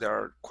 Yes, there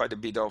are quite a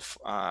bit of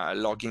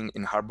logging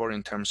in Harbor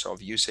in terms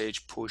of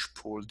usage, push,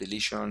 pull,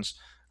 deletions,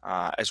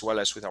 as well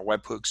as with our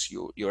webhooks,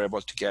 you're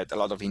able to get a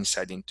lot of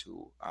insight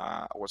into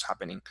what's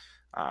happening.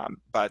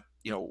 But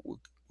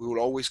we will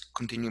always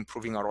continue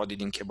improving our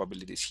auditing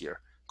capabilities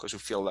here because we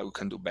feel that we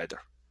can do better.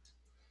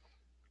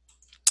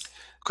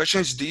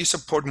 Question is, do you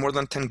support more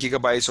than 10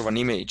 gigabytes of an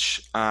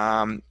image?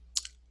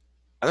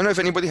 I don't know if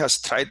anybody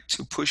has tried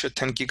to push a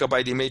 10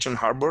 gigabyte image on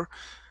Harbor.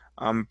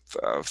 I'm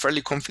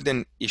fairly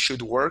confident it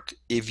should work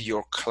if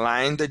your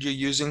client that you're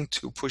using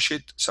to push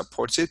it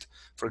supports it.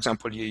 For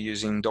example, you're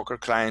using Docker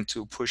client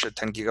to push a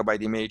 10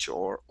 gigabyte image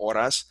or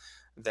ORAS,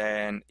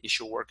 then it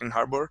should work in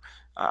Harbor.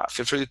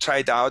 Feel free to try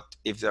it out.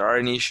 If there are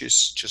any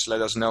issues, just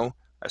let us know.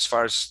 As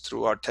far as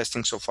through our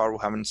testing so far, we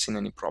haven't seen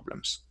any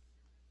problems.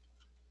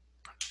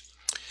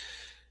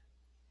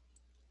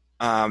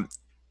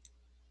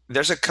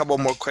 There's a couple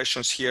more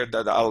questions here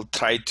that I'll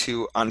try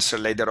to answer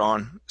later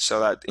on, so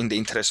that in the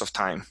interest of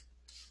time.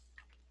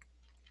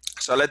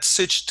 So let's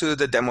switch to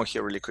the demo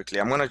here really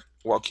quickly. I'm going to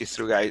walk you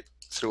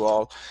through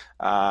all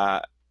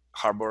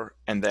Harbor,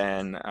 and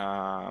then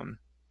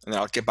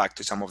I'll get back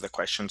to some of the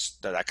questions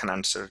that I can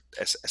answer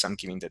as I'm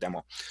giving the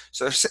demo.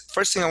 So the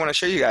first thing I want to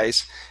show you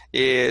guys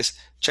is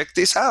check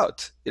this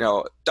out.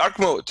 Dark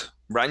mode,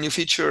 brand new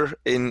feature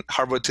in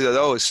Harbor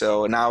 2.0.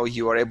 So now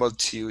you are able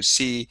to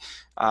see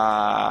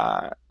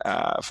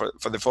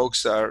for the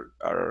folks that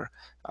are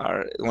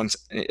wants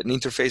an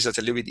interface that's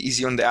a little bit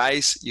easy on the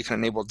eyes, you can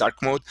enable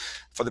dark mode.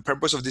 For the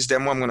purpose of this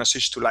demo, I'm going to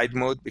switch to light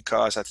mode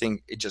because I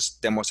think it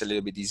just demos a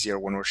little bit easier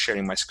when we're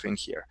sharing my screen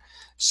here.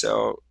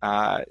 So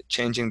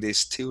changing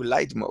this to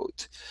light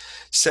mode.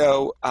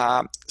 So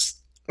I'm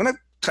going to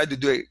try to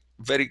do a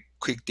very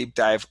quick deep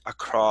dive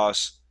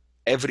across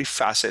every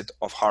facet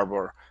of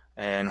Harbor,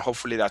 and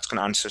hopefully that's going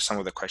to answer some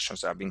of the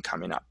questions that have been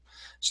coming up.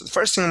 So the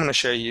first thing I'm going to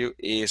show you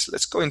is,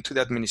 let's go into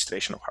the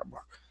administration of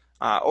Harbor.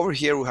 Over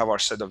here, we have our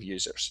set of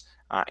users.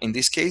 In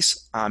this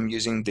case, I'm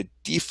using the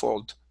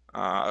default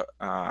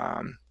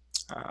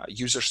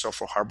user store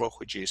for Harbor,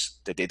 which is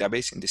the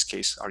database. In this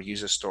case, our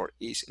user store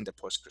is in the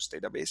Postgres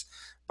database,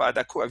 but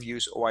I could have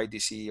used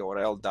OIDC or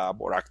LDAP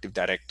or Active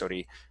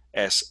Directory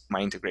as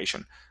my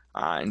integration.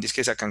 In this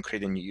case, I can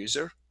create a new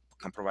user, I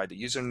can provide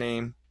the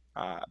username,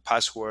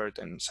 password,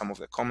 and some of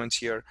the comments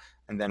here,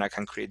 and then I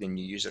can create a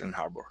new user in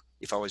Harbor.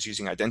 If I was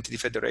using Identity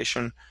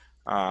Federation,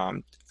 I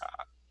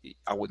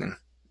wouldn't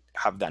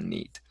have that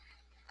need.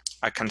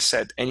 I can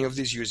set any of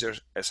these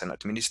users as an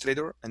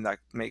administrator, and that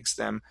makes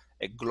them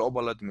a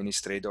global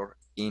administrator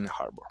in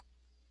Harbor.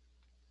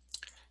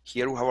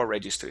 Here we have our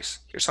registries.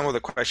 Here's some of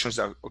the questions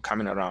that are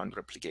coming around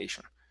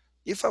replication.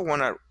 If I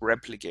want to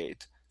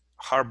replicate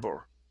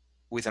Harbor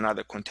with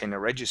another container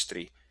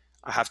registry,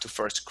 I have to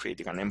first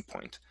create an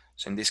endpoint.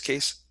 So in this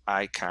case,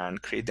 I can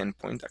create the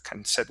endpoint. I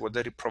can set what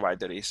the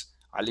provider is.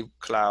 Ali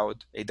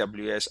Cloud,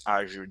 AWS,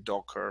 Azure,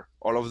 Docker,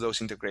 all of those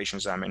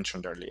integrations I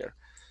mentioned earlier.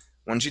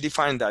 Once you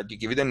define that, you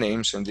give it a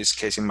name. So in this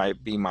case, it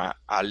might be my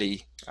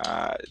Ali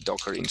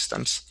Docker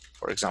instance,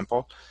 for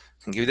example.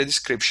 I can give it a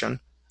description.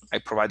 I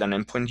provide an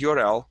endpoint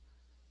URL,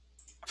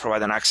 I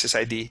provide an access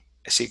ID,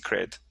 a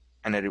secret,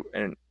 and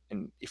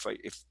if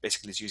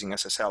basically it's using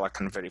SSL, I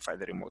can verify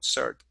the remote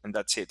cert, and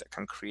that's it. I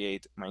can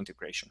create my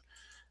integration.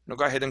 I'll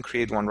go ahead and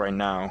create one right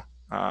now,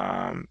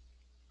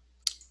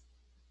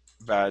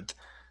 but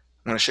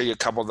I'm going to show you a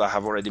couple that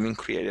have already been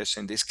created.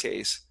 So in this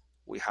case,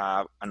 we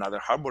have another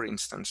Harbor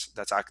instance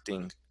that's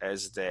acting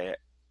as the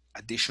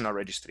additional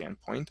registry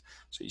endpoint.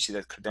 So you see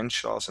the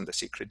credentials and the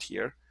secret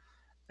here.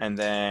 And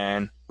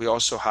then we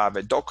also have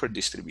a Docker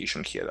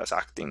distribution here that's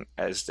acting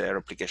as the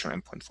replication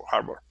endpoint for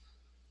Harbor.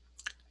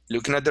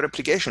 Looking at the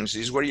replications,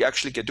 this is where you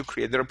actually get to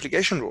create the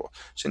replication rule.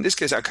 So in this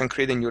case, I can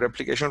create a new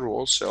replication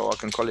rule. So I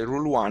can call it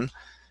rule 1.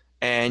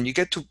 And you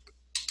get to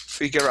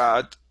figure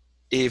out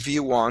if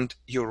you want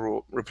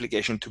your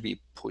replication to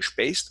be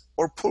push-based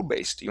or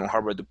pull-based. Do you want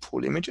Harbor to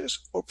pull images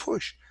or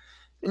push?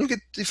 And you get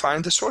to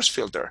define the source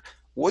filter.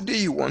 What do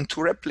you want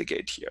to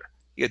replicate here?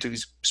 You get to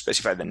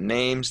specify the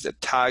names, the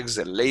tags,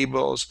 the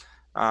labels,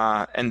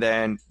 and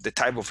then the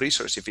type of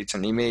resource, if it's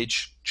an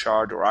image,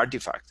 chart, or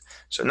artifact.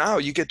 So now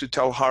you get to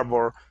tell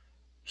Harbor,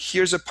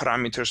 here's the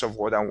parameters of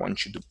what I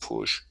want you to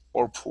push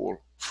or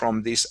pull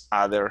from this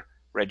other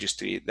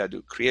registry that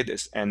you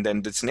created. And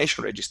then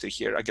destination registry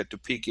here, I get to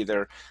pick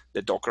either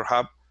the Docker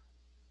Hub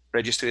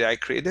registry that I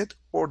created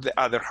or the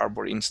other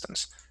Harbor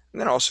instance. And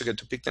then I also get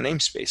to pick the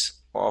namespace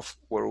of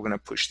where we're going to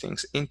push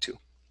things into.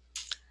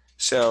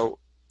 So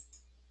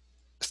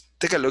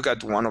take a look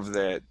at one of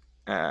the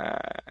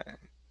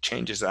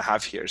changes I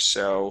have here.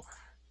 So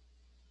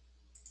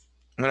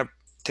I'm going to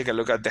take a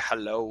look at the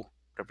hello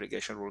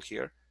replication rule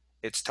here.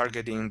 It's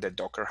targeting the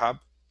Docker Hub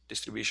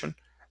distribution.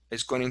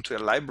 It's going into a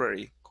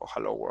library called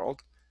Hello World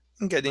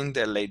and getting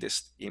the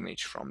latest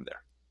image from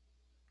there.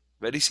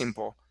 Very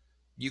simple.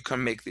 You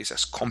can make this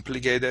as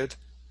complicated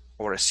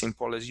or as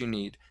simple as you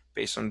need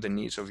based on the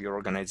needs of your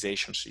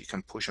organization, so you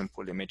can push and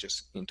pull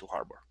images into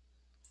Harbor.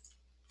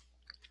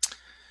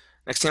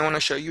 Next thing I want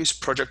to show you is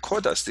project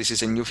quotas. This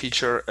is a new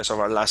feature as of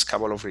our last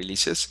couple of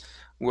releases,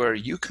 where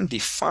you can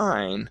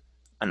define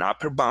an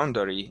upper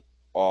boundary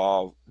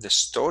of the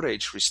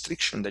storage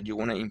restriction that you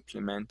want to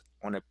implement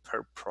on a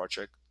per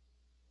project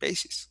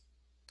basis.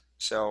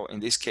 So in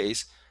this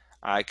case,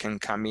 I can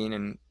come in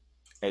and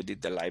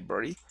edit the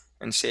library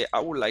and say I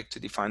would like to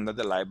define that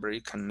the library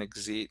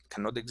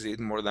cannot exceed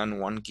more than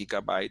 1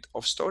 gigabyte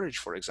of storage,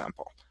 for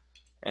example.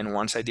 And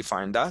once I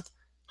define that,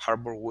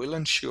 Harbor will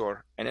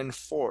ensure and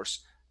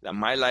enforce that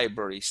my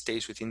library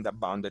stays within the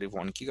boundary of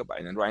 1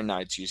 GB. And right now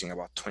it's using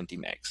about 20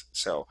 megs.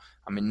 So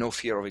I'm in no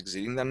fear of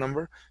exceeding that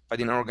number. But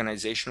in an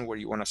organization where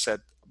you want to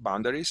set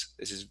boundaries,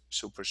 this is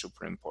super,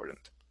 super important.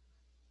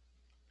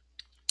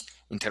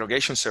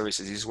 Interrogation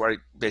services is where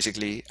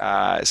basically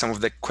some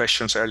of the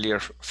questions earlier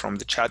from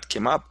the chat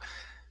came up.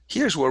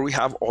 Here's where we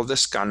have all the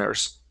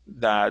scanners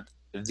that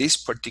this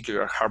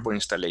particular Harbor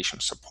installation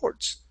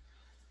supports.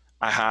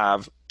 I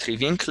have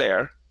Trivy and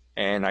Claire,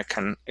 and I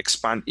can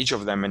expand each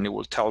of them, and it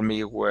will tell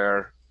me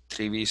where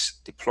Trivy is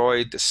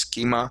deployed, the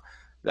schema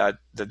that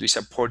we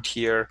support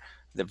here,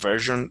 the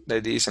version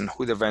that is, and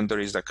who the vendor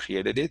is that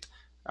created it.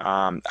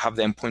 I have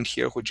the endpoint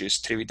here, which is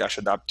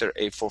Trivy-adapter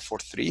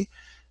A443,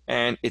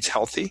 and it's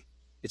healthy,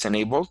 it's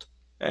enabled,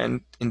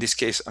 and in this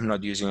case, I'm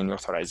not using any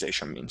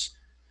authorization means.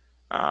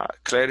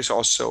 Claire is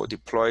also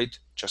deployed,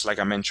 just like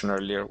I mentioned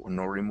earlier, we're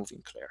not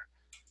removing Claire.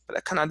 But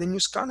I can add a new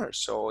scanner.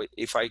 So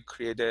if I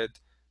created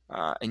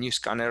a new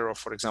scanner, or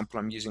for example,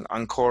 I'm using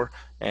Anchor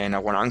and I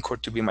want Anchor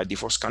to be my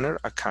default scanner,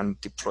 I can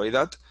deploy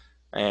that.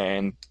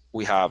 And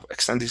we have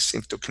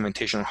extensive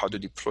documentation on how to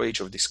deploy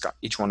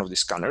each one of these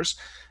scanners.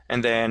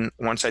 And then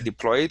once I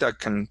deploy it, I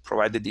can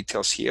provide the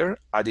details here,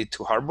 add it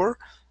to Harbor,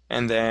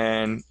 and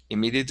then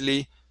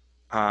immediately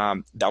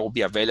that will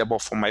be available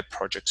for my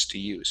projects to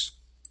use.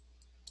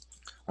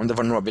 On the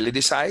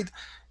vulnerability side,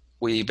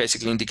 we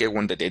basically indicate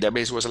when the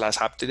database was last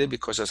updated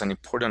because that's an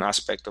important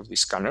aspect of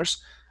these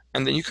scanners.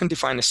 And then you can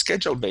define a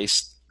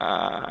schedule-based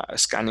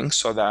scanning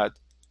so that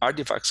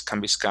artifacts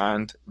can be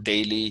scanned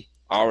daily,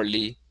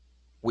 hourly,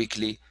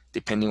 weekly,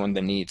 depending on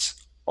the needs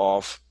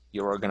of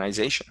your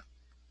organization.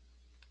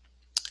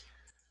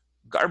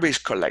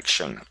 Garbage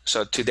collection.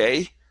 So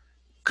today,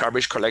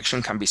 garbage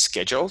collection can be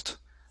scheduled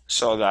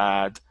so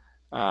that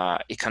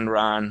it can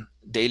run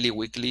daily,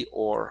 weekly,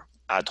 or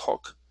ad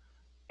hoc.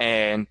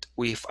 And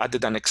we've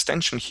added an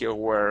extension here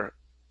where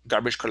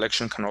garbage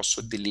collection can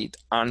also delete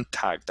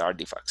untagged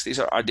artifacts. These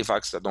are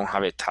artifacts that don't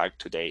have a tag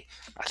today.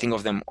 I think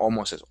of them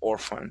almost as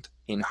orphaned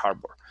in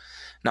Harbor.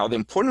 Now, the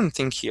important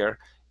thing here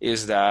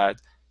is that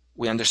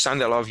we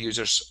understand that a lot of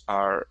users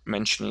are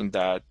mentioning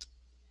that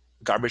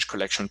garbage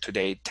collection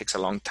today takes a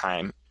long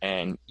time,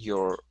 and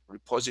your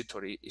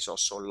repository is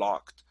also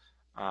locked,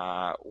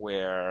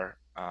 where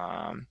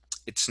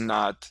it's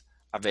not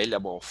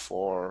available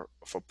for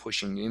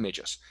pushing new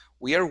images.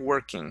 We are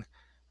working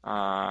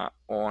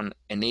on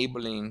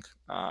enabling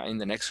in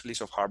the next release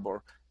of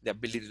Harbor the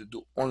ability to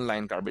do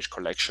online garbage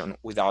collection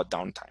without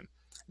downtime.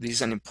 This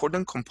is an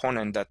important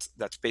component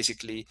that's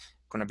basically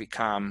going to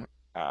become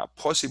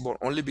possible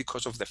only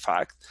because of the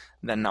fact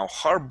that now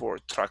Harbor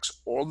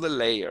tracks all the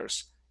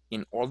layers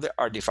in all the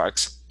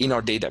artifacts in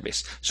our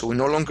database. So we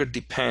no longer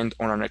depend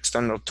on an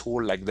external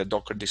tool like the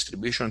Docker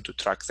distribution to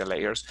track the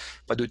layers,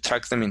 but we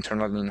track them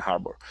internally in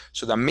Harbor.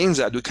 So that means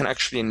that we can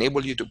actually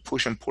enable you to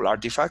push and pull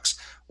artifacts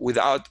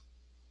without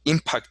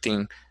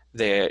impacting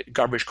the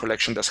garbage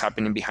collection that's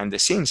happening behind the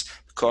scenes,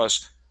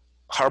 because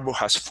Harbor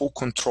has full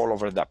control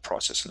over that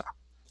process now.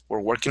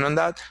 We're working on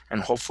that,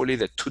 and hopefully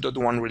the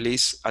 2.1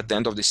 release at the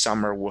end of the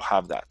summer will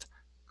have that.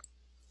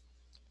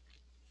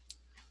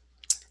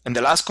 And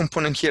the last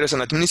component here as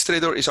an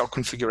administrator is our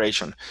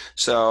configuration.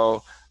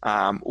 So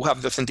we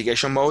have the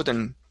authentication mode,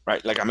 and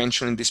right, like I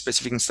mentioned, this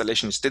specific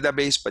installation is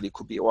database, but it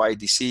could be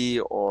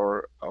OIDC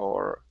or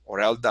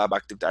LDAP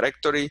Active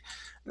Directory.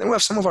 And then we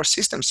have some of our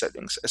system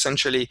settings.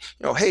 Essentially,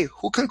 hey,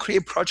 who can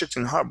create projects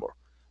in Harbor?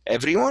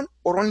 Everyone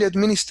or only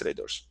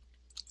administrators?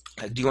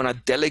 Like, do you want to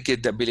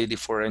delegate the ability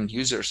for end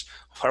users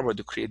of Harbor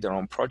to create their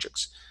own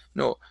projects?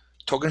 No,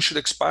 tokens should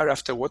expire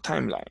after what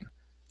timeline?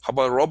 How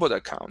about robot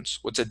accounts?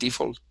 What's the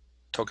default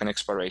token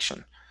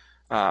expiration?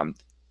 I'm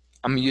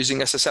using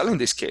SSL in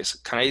this case.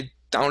 Can I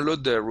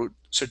download the root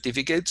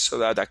certificate so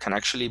that I can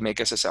actually make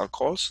SSL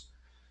calls?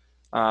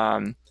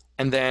 And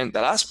then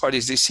the last part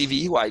is this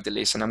CVE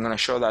whitelist, and I'm going to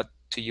show that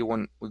to you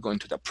when we go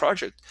into the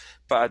project.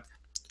 But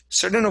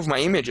certain of my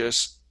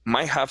images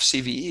might have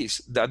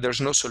CVEs that there's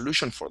no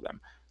solution for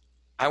them.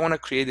 I want to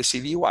create a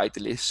CVE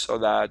whitelist so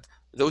that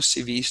those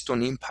CVEs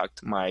don't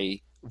impact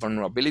my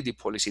vulnerability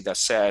policy that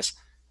says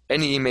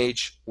any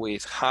image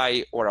with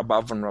high or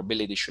above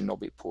vulnerability should not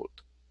be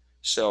pulled.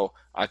 So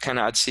I can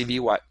add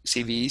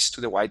CVEs to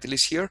the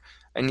whitelist here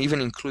and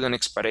even include an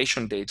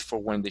expiration date for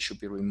when they should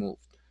be removed.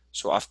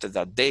 So after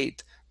that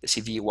date, the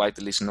CVE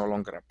whitelist no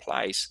longer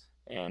applies,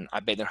 and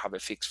I better have a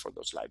fix for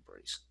those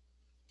libraries.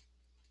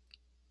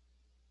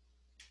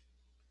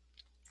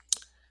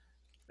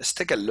 Let's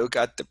take a look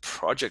at the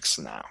projects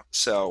now.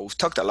 So we've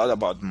talked a lot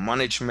about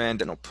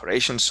management and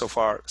operations so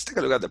far. Let's take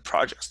a look at the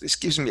projects. This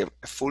gives me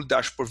a full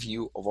dashboard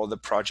view of all the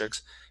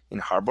projects in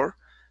Harbor.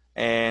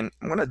 And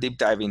I'm going to deep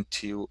dive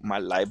into my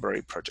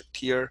library project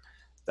here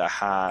that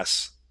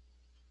has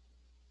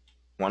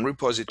one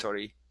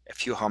repository, a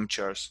few home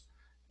chars,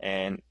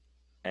 and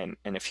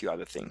a few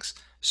other things.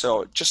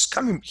 So just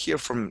coming here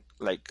from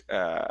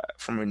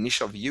from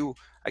initial view,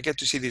 I get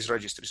to see this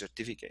registry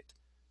certificate.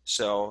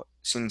 So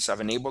since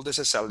I've enabled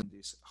SSL in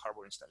this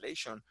Harbor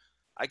installation,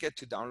 I get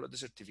to download the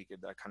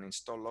certificate that I can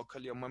install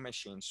locally on my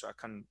machine, so I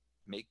can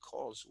make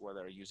calls,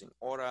 whether using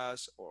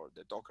Auras or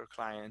the Docker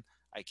client,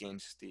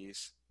 against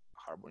this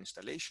Harbor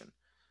installation.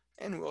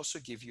 And we also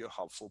give you a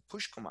helpful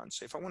push command.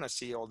 So if I want to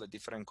see all the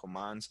different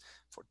commands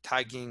for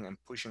tagging and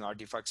pushing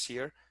artifacts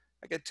here,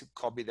 I get to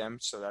copy them,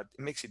 so that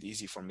it makes it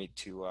easy for me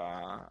to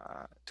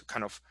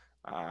kind of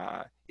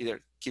either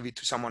give it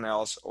to someone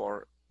else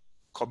or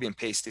copy and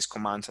paste these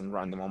commands and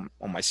run them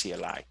on my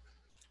CLI.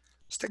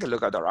 Let's take a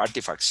look at our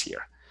artifacts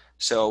here.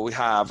 So we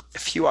have a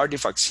few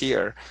artifacts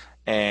here,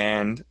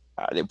 and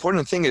the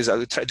important thing is that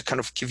we try to kind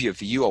of give you a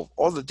view of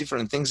all the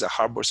different things that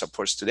Harbor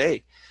supports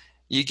today.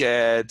 You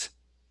get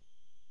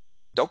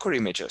Docker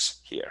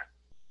images here.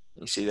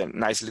 You see the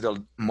nice little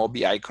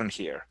Moby icon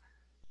here.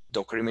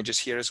 Docker images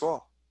here as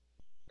well.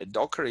 A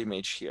Docker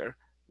image here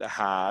that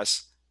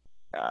has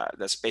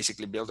that's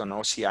basically built on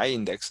OCI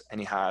index,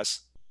 and it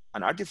has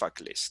an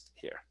artifact list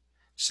here.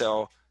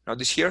 So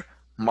notice here,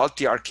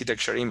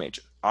 multi-architecture image,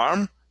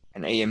 ARM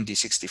and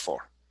AMD64.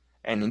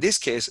 And in this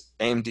case,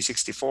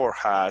 AMD64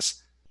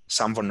 has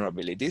some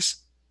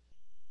vulnerabilities,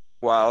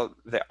 while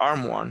the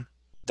ARM one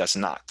does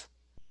not.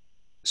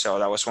 So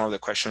that was one of the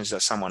questions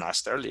that someone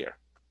asked earlier.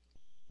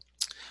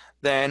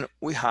 Then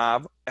we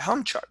have a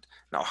Helm chart.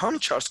 Now, Helm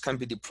charts can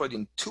be deployed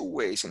in two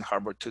ways in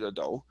Harbor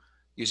 2.0,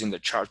 using the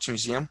Charts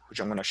Museum, which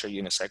I'm going to show you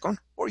in a second,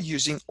 or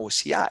using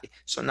OCI.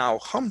 So now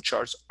Helm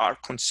charts are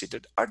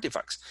considered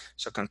artifacts.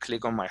 So I can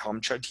click on my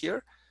Helm chart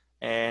here,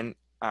 and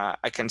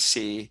I can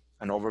see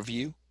an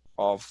overview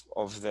of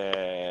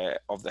the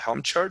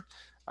Helm chart,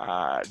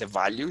 the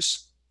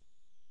values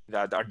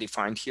that are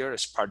defined here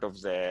as part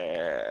of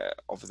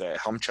the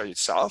Helm chart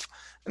itself,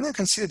 and then I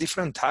can see the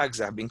different tags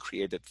that have been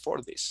created for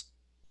this.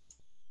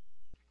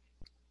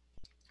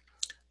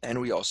 And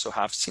we also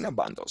have CNAP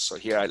bundles. So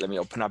here, let me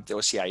open up the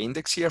OCI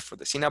index here for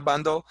the CNAP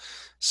bundle.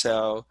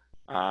 So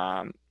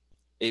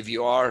if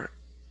you are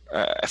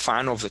a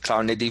fan of the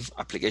cloud native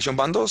application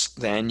bundles,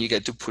 then you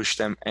get to push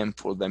them and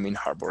pull them in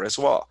Harbor as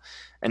well.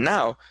 And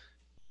now,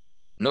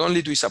 not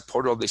only do we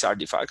support all these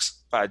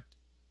artifacts, but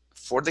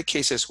for the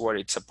cases where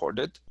it's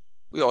supported,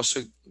 we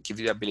also give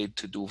you the ability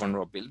to do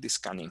vulnerability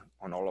scanning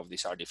on all of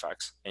these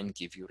artifacts and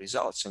give you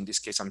results. So in this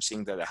case, I'm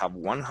seeing that I have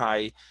 1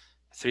 high,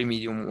 3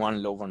 medium,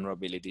 1 low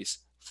vulnerabilities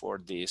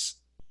for this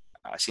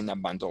CNAP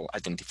bundle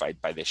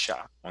identified by the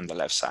SHA on the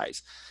left side.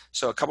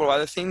 So a couple of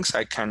other things,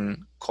 I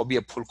can copy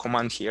a pull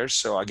command here.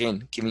 So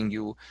again, giving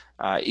you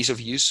ease of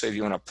use. So if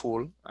you want to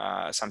pull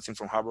something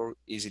from Harbor,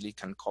 easily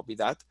can copy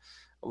that.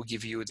 We'll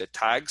give you the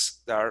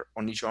tags that are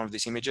on each one of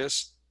these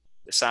images,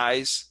 the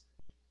size,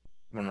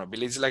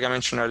 vulnerabilities like I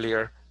mentioned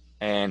earlier,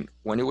 and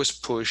when it was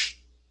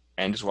pushed,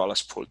 and as well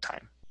as pull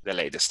time, the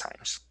latest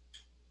times.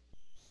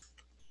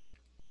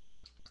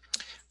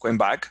 Going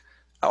back,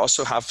 I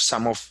also have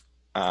some of,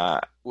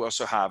 we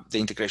also have the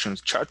integration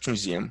Charts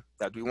Museum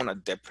that we want to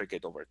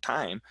deprecate over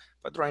time.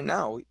 But right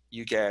now,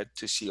 you get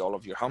to see all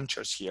of your Helm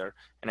charts here.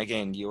 And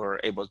again, you are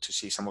able to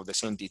see some of the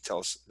same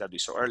details that we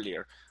saw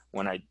earlier.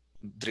 When I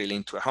drill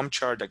into a Helm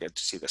chart, I get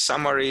to see the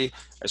summary,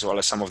 as well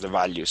as some of the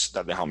values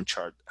that the Helm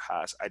chart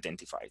has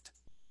identified.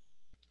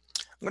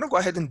 I'm going to go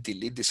ahead and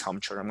delete this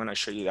Helm chart. I'm going to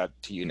show you that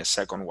to you in a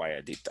second why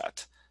I did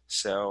that.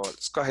 So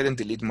let's go ahead and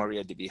delete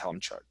MariaDB Helm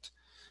chart.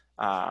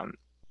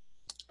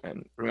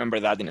 And remember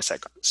that in a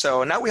second.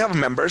 So now we have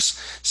members.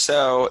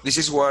 So this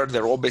is where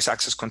the role-based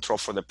access control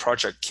for the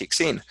project kicks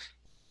in.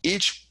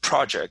 Each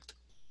project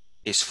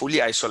is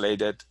fully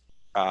isolated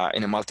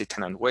in a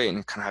multi-tenant way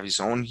and can have its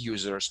own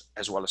users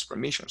as well as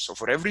permissions. So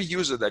for every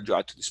user that you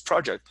add to this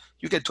project,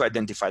 you get to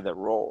identify the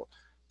role: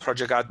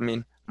 project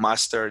admin,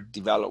 master,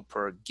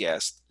 developer,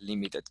 guest,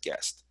 limited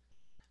guest.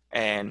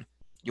 And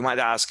you might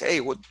ask, hey,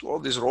 what do all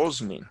these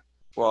roles mean?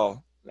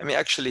 Well, let me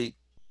actually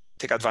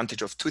take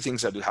advantage of two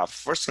things that we have.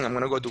 First thing, I'm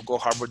going to go to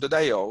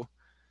goharbor.io,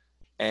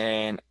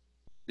 and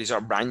these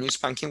are brand new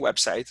spanking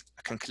website.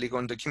 I can click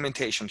on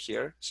documentation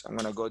here. So I'm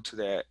going to go to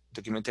the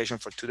documentation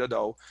for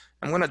 2.0.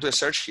 I'm going to do a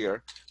search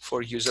here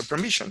for user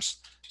permissions.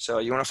 So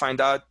you want to find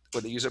out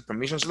what the user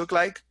permissions look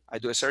like. I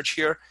do a search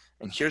here,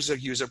 and here's the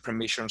user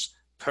permissions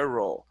per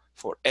role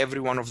for every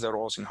one of the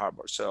roles in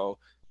Harbor. So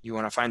you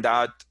want to find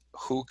out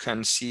who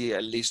can see a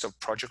list of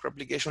project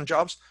replication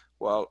jobs.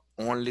 Well,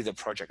 only the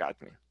project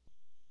admin.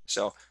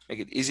 So make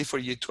it easy for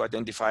you to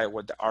identify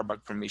what the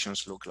RBAC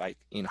permissions look like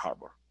in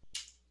Harbor.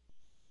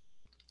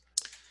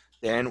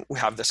 Then we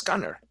have the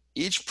scanner.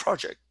 Each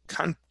project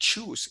can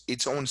choose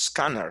its own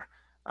scanner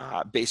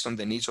based on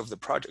the needs of the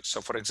project.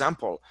 So for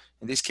example,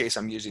 in this case,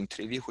 I'm using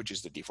Trivy, which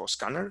is the default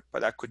scanner,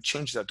 but I could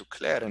change that to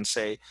Claire and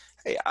say,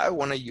 hey, I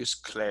want to use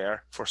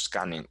Claire for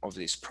scanning of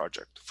this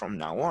project from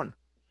now on.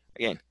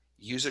 Again,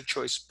 user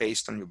choice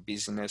based on your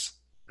business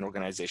and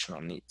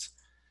organizational needs.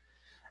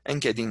 And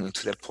getting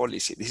into the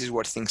policy, this is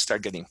where things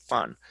start getting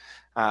fun.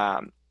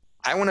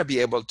 I want to be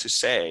able to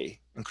say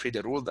and create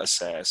a rule that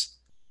says,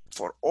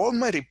 for all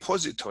my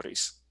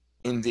repositories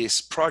in this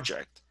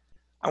project,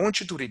 I want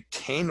you to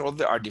retain all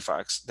the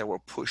artifacts that were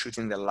pushed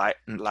within the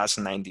last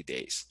 90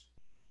 days.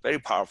 Very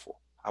powerful.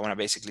 I want to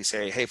basically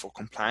say, hey, for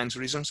compliance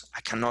reasons,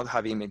 I cannot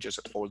have images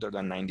older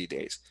than 90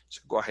 days.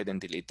 So go ahead and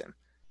delete them.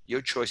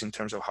 Your choice in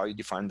terms of how you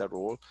define the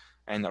rule,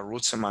 and the rule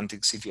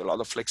semantics give you a lot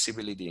of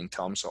flexibility in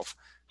terms of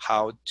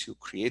how to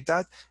create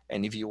that.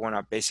 And if you want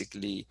to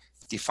basically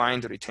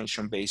define the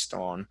retention based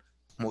on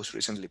most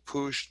recently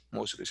pushed,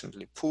 most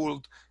recently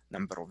pulled,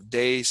 number of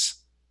days,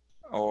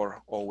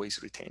 or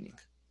always retaining.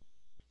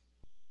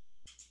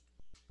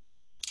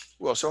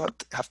 We also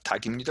have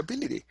tag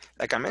immutability.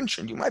 Like I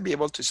mentioned, you might be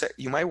able to say,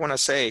 you might want to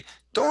say,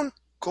 don't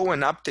go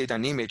and update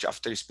an image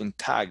after it's been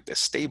tagged as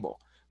stable.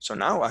 So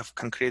now I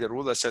can create a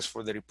rule that says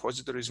for the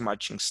repositories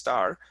matching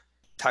star,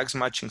 tags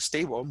matching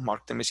stable,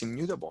 mark them as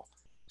immutable.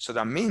 So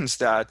that means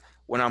that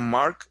when I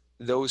mark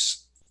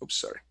those, oops,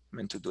 sorry, I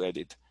meant to do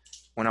edit.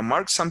 When I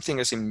mark something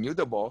as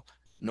immutable,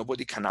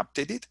 nobody can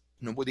update it,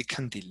 nobody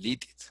can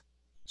delete it.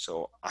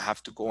 So I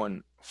have to go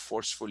and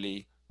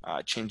forcefully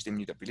change the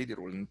immutability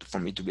rule for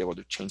me to be able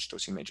to change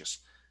those images.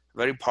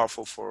 Very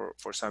powerful for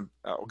some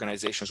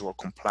organizations where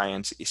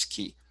compliance is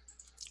key.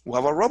 We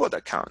have our robot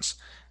accounts,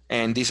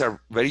 and these are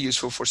very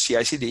useful for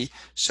CI/CD.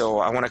 So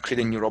I want to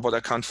create a new robot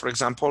account, for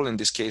example. In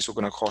this case, we're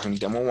going to call him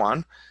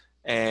demo1,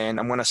 and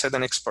I'm going to set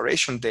an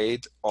expiration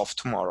date of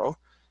tomorrow,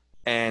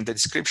 and the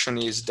description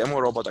is demo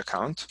robot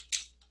account.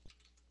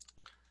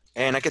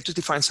 And I get to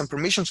define some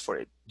permissions for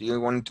it. Do you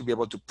want to be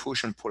able to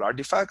push and pull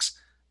artifacts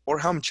or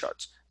Helm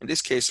charts? In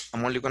this case,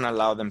 I'm only going to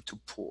allow them to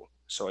pull.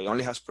 So it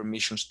only has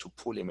permissions to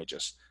pull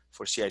images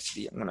for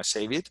CI/CD. I'm going to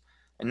save it.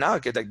 And now I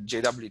get a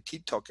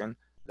JWT token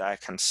that I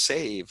can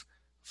save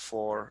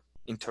for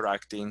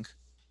interacting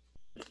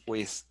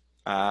with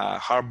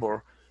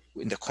Harbor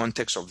in the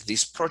context of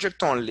this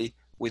project only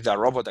with a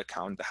robot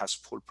account that has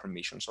pull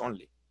permissions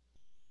only.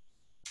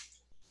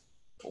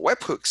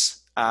 Webhooks.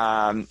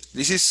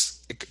 This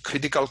is a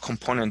critical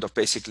component of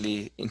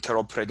basically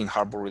interoperating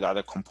Harbor with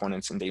other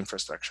components in the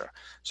infrastructure.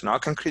 So now I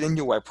can create a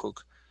new webhook,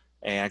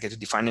 and I get to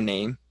define a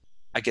name.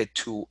 I get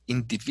to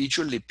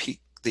individually pick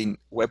the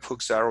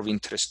webhooks that are of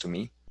interest to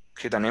me,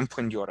 create an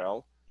endpoint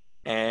URL,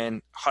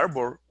 and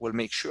Harbor will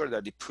make sure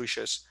that it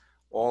pushes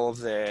all of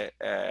the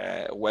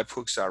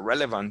webhooks that are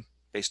relevant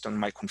based on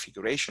my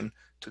configuration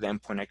to the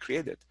endpoint I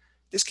created.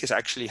 In this case, I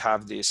actually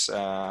have this,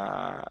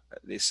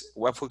 this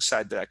webhook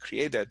site that I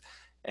created,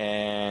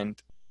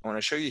 and I want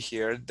to show you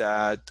here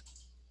that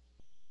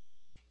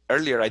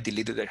earlier I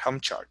deleted the Helm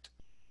chart.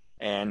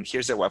 And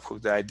here's the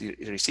webhook that I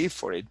received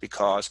for it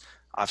because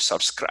I've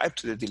subscribed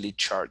to the delete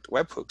chart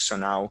webhook. So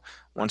now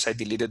once I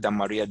deleted the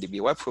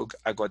MariaDB webhook,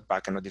 I got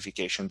back a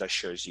notification that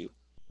shows you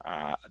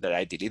that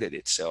I deleted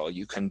it. So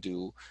you can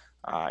do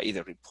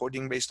either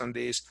reporting based on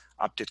this,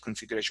 update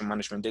configuration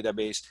management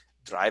database,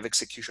 drive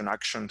execution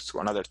action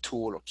through another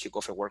tool, or kick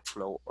off a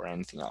workflow, or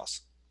anything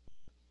else.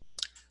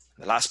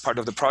 The last part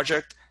of the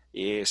project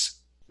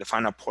is the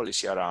final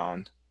policy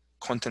around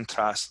content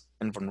trust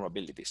and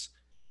vulnerabilities.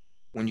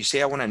 When you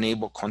say I want to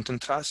enable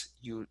content trust,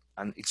 you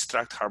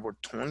instruct Harbor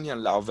to only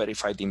allow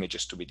verified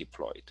images to be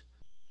deployed.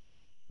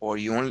 Or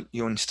you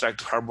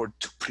instruct Harbor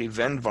to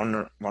prevent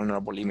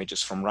vulnerable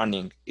images from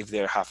running if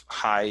they have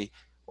high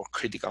or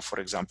critical, for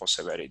example,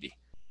 severity.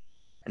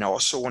 And I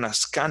also want to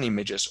scan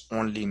images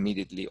only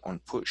immediately on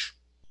push.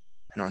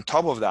 And on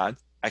top of that,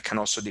 I can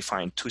also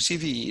define two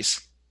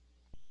CVEs.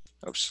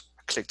 Oops,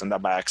 I clicked on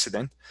that by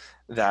accident.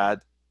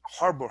 That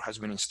Harbor has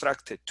been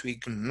instructed to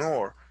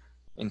ignore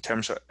in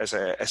terms of as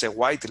a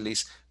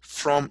whitelist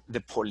from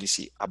the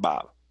policy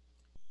above,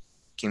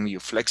 giving you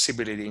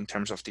flexibility in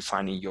terms of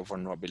defining your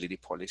vulnerability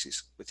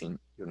policies within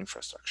your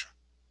infrastructure.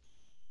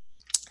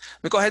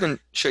 Let me go ahead and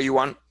show you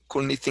one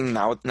cool neat thing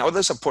now. Now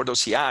there's a Portal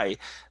CI.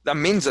 That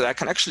means that I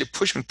can actually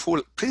push and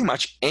pull pretty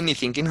much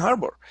anything in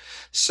Harbor.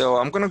 So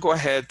I'm going to go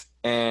ahead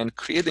and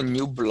create a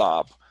new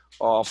blob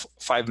of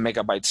 5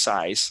 megabyte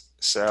size.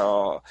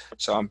 So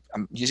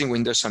I'm using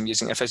Windows, so I'm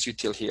using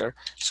fsutil here.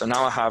 So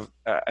now I have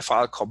a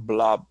file called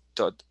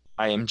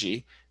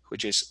blob.img,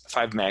 which is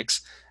 5 megs,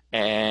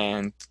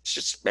 and it's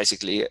just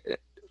basically,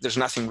 there's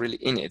nothing really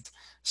in it.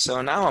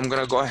 So now I'm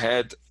going to go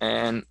ahead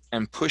and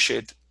push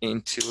it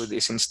into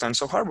this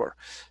instance of Harbor.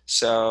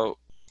 So,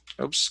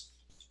 oops,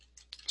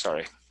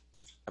 sorry,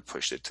 I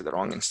pushed it to the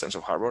wrong instance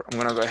of Harbor. I'm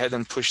going to go ahead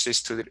and push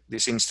this to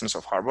this instance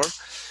of Harbor.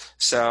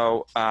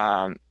 So,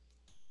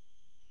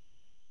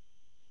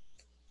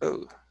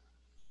 oh,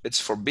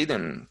 it's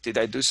forbidden. Did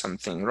I do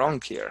something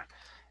wrong here?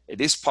 It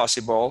is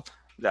possible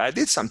that I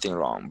did something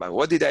wrong, but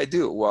what did I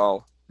do?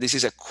 Well, this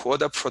is a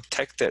quota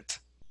protected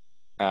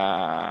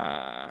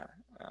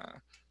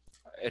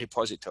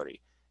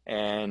repository.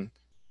 And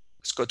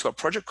let's go to our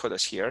project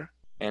quotas here.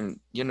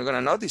 And you're going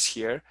to notice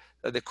here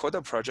that the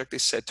quota project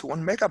is set to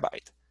 1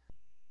 megabyte.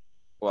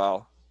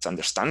 Well, it's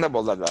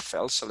understandable that that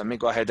fell. So let me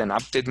go ahead and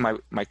update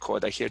my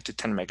quota here to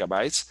 10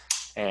 megabytes.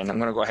 And I'm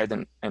going to go ahead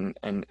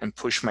and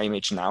push my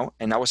image now.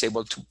 And I was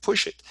able to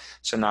push it.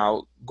 So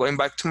now going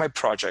back to my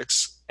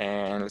projects,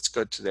 and let's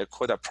go to the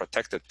quota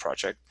protected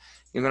project.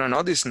 You're going to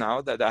notice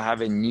now that I have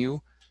a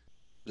new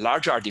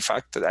large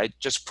artifact that I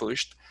just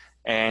pushed.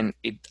 and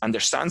it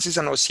understands it's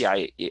an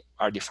OCI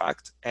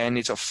artifact, and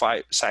it's of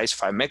size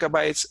 5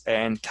 megabytes,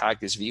 and tag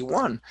is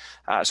v1.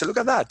 So look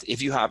at that.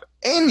 If you have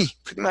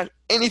pretty much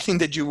anything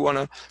that you want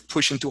to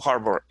push into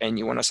Harbor, and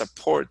you want to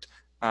support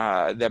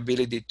the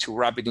ability to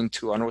wrap it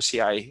into an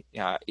OCI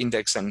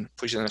index and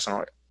push it as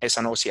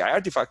an OCI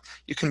artifact,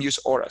 you can use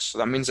auras. So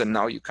that means that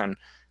now you can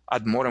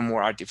add more and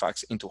more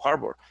artifacts into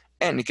Harbor,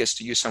 and it gets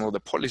to use some of the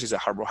policies that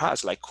Harbor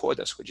has, like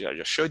quotas, which I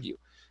just showed you.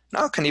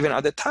 Now I can even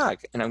add a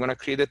tag, and I'm going to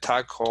create a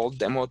tag called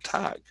demo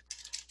tag.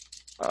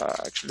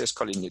 Actually, let's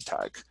call it new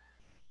tag.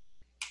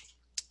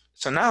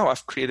 So now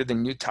I've created a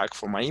new tag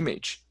for my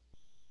image,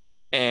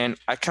 and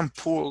I can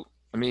pull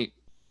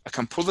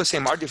the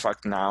same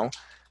artifact now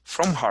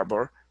from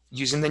Harbor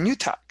using the new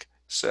tag.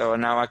 So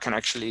now I can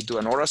actually do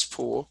an auras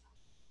pull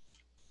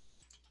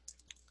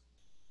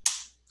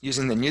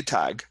using the new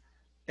tag,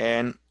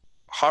 and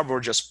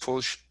Harbor just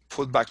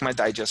pulled back my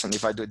digest, and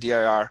if I do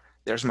dir,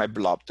 there's my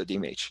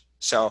blob.image.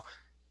 So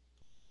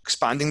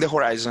expanding the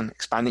horizon,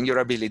 expanding your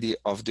ability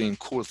of doing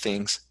cool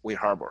things with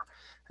Harbor.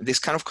 And this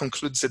kind of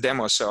concludes the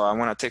demo, so I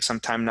want to take some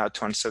time now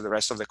to answer the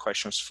rest of the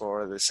questions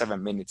for the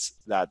 7 minutes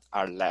that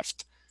are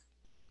left.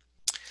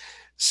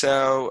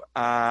 So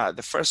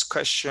the first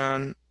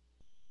question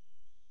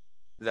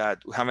that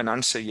we haven't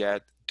answered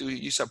yet, do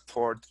you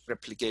support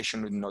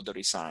replication with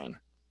nodary sign?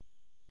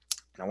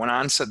 And I want to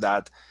answer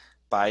that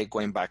by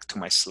going back to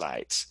my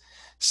slides.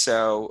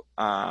 So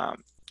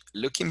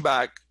looking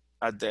back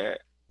at the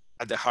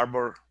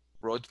Harbor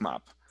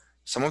roadmap,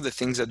 some of the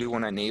things that we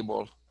want to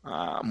enable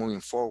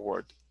moving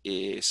forward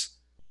is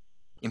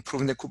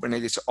improving the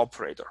Kubernetes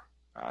operator,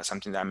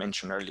 something that I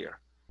mentioned earlier.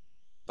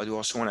 But we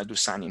also want to do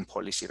signing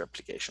policy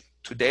replication.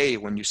 Today,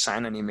 when you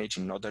sign an image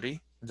in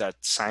Notary, that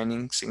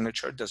signing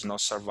signature does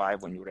not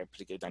survive when you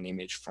replicate an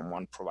image from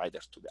one provider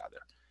to the other.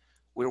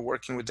 We're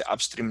working with the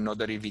upstream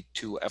Notary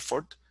v2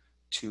 effort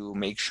to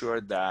make sure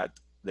that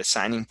the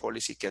signing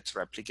policy gets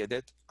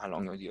replicated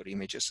along with your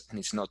images, and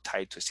it's not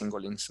tied to a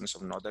single instance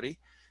of Notary.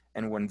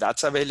 And when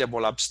that's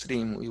available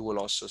upstream, we will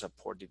also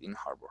support it in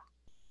Harbor.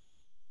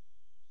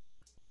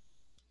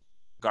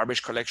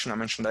 Garbage collection, I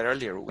mentioned that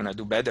earlier. We're gonna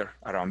do better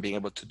around being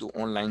able to do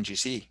online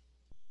GC.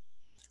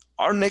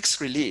 Our next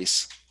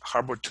release,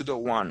 Harbor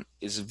 2.1,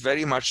 is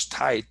very much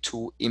tied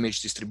to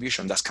image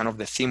distribution. That's kind of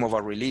the theme of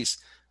our release.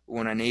 We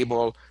wanna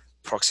enable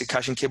proxy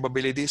caching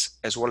capabilities,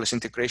 as well as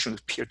integration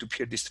with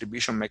peer-to-peer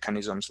distribution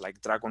mechanisms like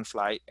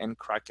Dragonfly and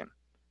Kraken.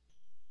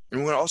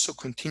 And we'll also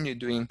continue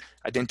doing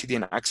identity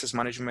and access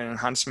management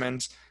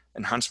enhancements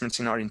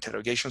in our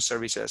interrogation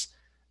services,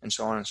 and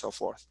so on and so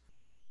forth.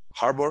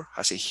 Harbor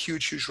has a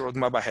huge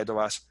roadmap ahead of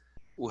us.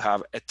 We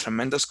have a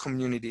tremendous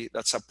community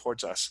that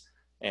supports us.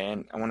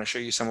 And I want to show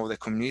you some of the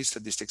community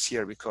statistics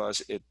here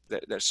because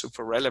they're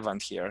super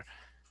relevant here.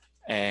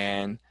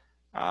 And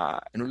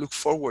we look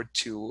forward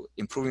to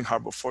improving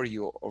Harbor for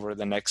you over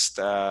the next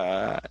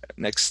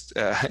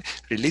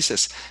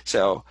releases.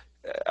 So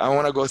I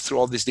want to go through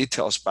all these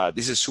details, but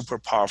this is a super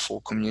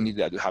powerful community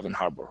that we have in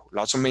Harbor.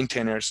 Lots of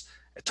maintainers,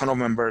 a ton of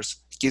members,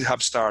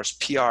 GitHub stars,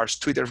 PRs,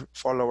 Twitter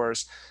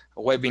followers,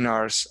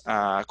 webinars,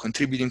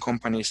 contributing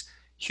companies,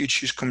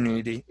 huge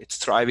community. It's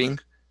thriving.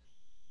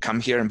 Come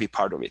here and be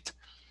part of it.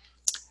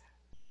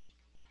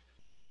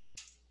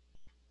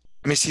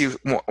 Let me see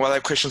what other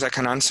questions I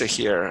can answer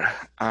here.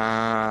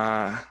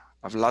 I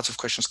have lots of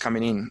questions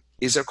coming in.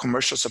 Is there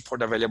commercial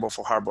support available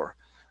for Harbor?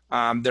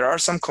 There are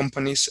some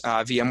companies,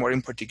 VMware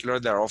in particular,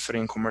 that are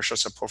offering commercial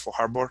support for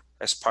Harbor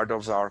as part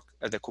of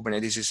the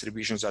Kubernetes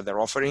distributions that they're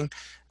offering.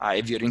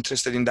 If you're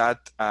interested in that,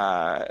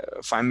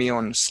 find me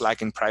on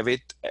Slack in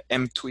private.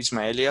 M2 is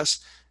my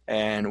alias,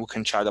 and we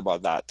can chat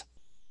about that.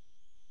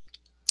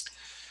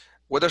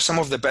 What are some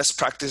of the best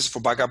practices for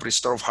backup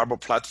restore of Harbor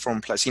platform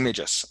plus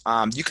images?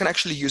 You can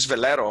actually use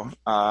Velero,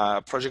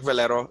 Project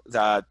Velero,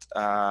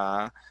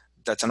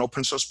 that's an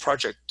open source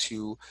project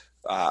to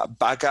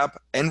back up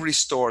and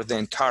restore the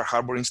entire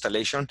Harbor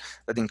installation.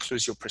 That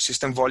includes your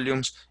persistent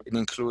volumes. It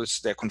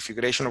includes the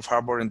configuration of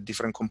Harbor and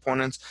different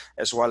components,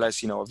 as well as,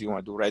 if you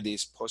want to do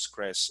Redis,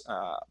 Postgres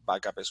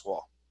backup as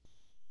well.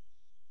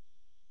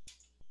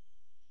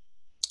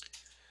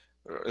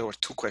 There were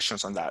 2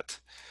 questions on that.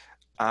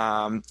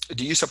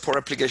 Do you support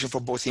replication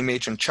for both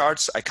image and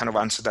charts? I kind of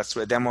answered that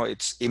through a demo.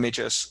 It's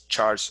images,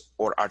 charts,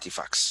 or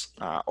artifacts.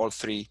 All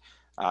 3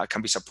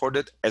 can be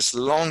supported as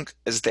long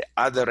as the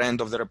other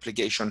end of the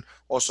replication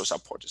also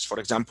supports. For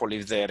example,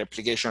 if the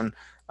replication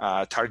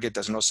target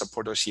does not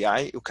support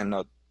OCI, you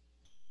cannot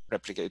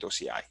replicate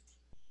OCI.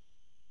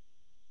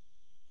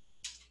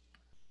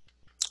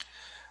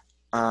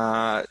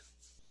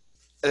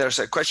 There's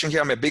a question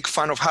here. I'm a big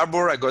fan of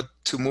Harbor. I got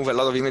to move a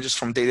lot of images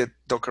from data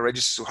Docker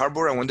registries to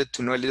Harbor. I wanted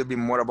to know a little bit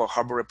more about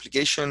Harbor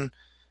replication.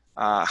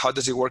 How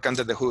does it work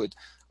under the hood?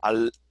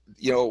 A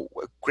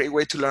great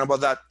way to learn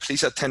about that,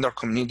 please attend our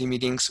community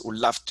meetings. We'd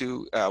love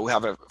to, we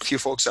have a few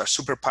folks that are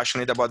super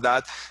passionate about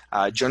that.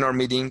 Join our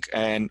meeting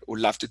and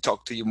we'd love to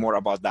talk to you more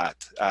about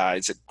that.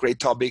 It's a great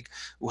topic.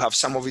 We have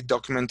some of it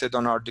documented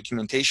on our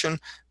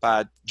documentation,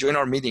 but join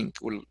our meeting.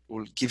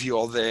 We'll give you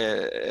all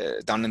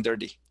the down and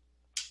dirty.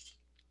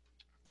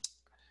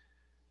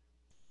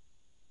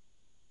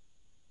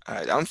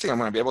 I don't think I'm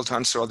going to be able to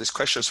answer all these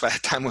questions by the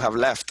time we have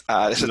left.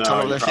 There's a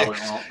ton No, of you them here.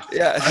 probably won't.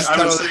 Yeah, there's a I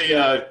ton would of them.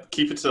 say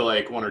keep it to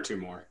like one or two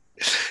more.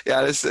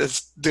 Yeah,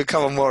 let's do a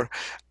couple more.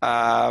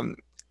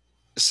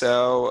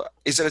 So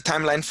is there a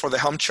timeline for the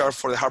Helm chart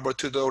for the Harbor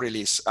 2.0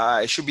 release?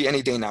 It should be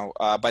any day now,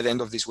 by the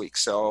end of this week.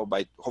 So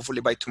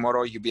hopefully by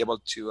tomorrow, you'll be able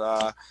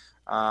to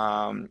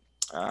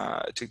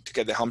to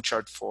get the Helm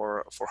chart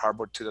for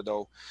Harbor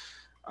 2.0.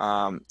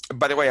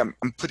 By the way, I'm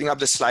putting up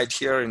the slide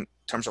here in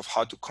terms of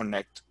how to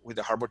connect with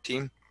the Harbor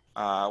team,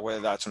 whether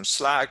that's on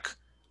Slack,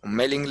 on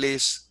mailing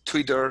lists,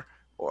 Twitter,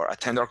 or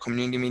attend our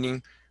community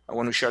meeting.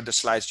 When we share the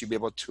slides, you'll be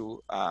able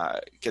to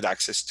get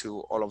access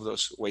to all of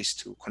those ways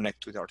to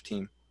connect with our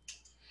team.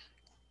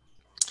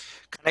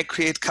 Can I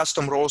create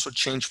custom roles or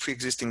change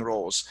pre-existing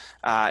roles?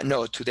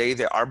 No, today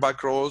there are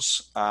RBAC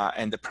roles,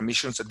 and the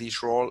permissions of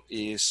this role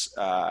is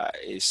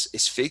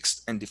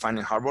fixed and defined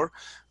in Harbor.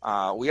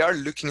 We are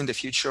looking in the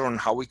future on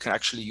how we can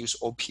actually use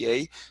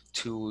OPA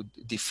to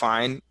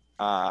define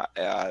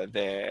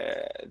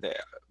the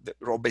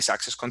role-based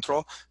access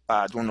control,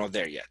 but we're not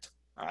there yet.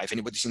 If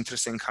anybody's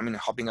interested in coming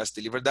and helping us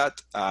deliver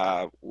that,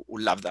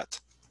 we'll love that.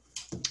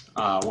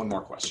 One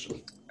more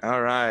question.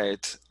 All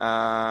right.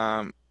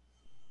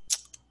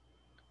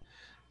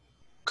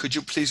 Could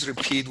you please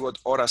repeat what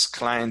Aura's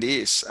client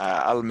is?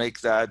 I'll make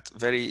that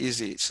very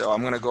easy. So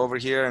I'm going to go over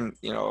here, and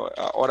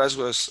Aura's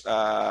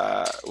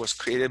was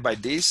created by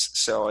this.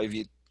 So if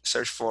you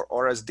search for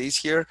Aura's this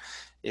here,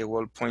 it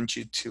will point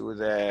you to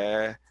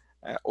the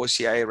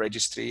OCI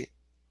registry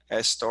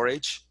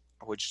storage,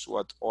 which is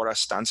what Aura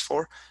stands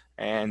for.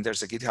 And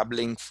there's a GitHub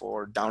link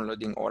for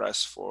downloading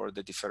Auras for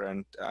the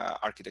different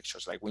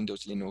architectures like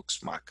Windows,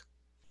 Linux, Mac.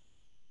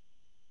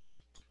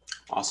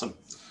 Awesome.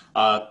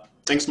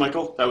 Thanks,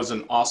 Michael. That was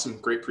an awesome,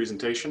 great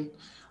presentation.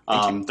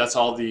 That's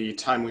all the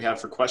time we have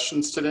for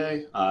questions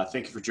today.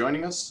 Thank you for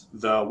joining us.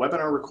 The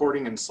webinar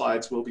recording and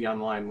slides will be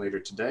online later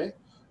today.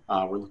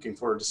 We're looking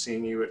forward to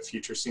seeing you at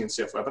future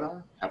CNCF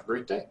webinar. Have a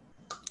great day.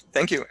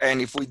 Thank you.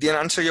 And if we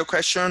didn't answer your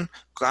question,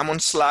 come on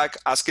Slack,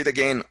 ask it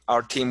again.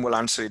 Our team will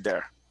answer it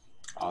there.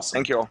 Awesome.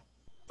 Thank you all.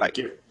 Bye. Thank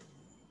you.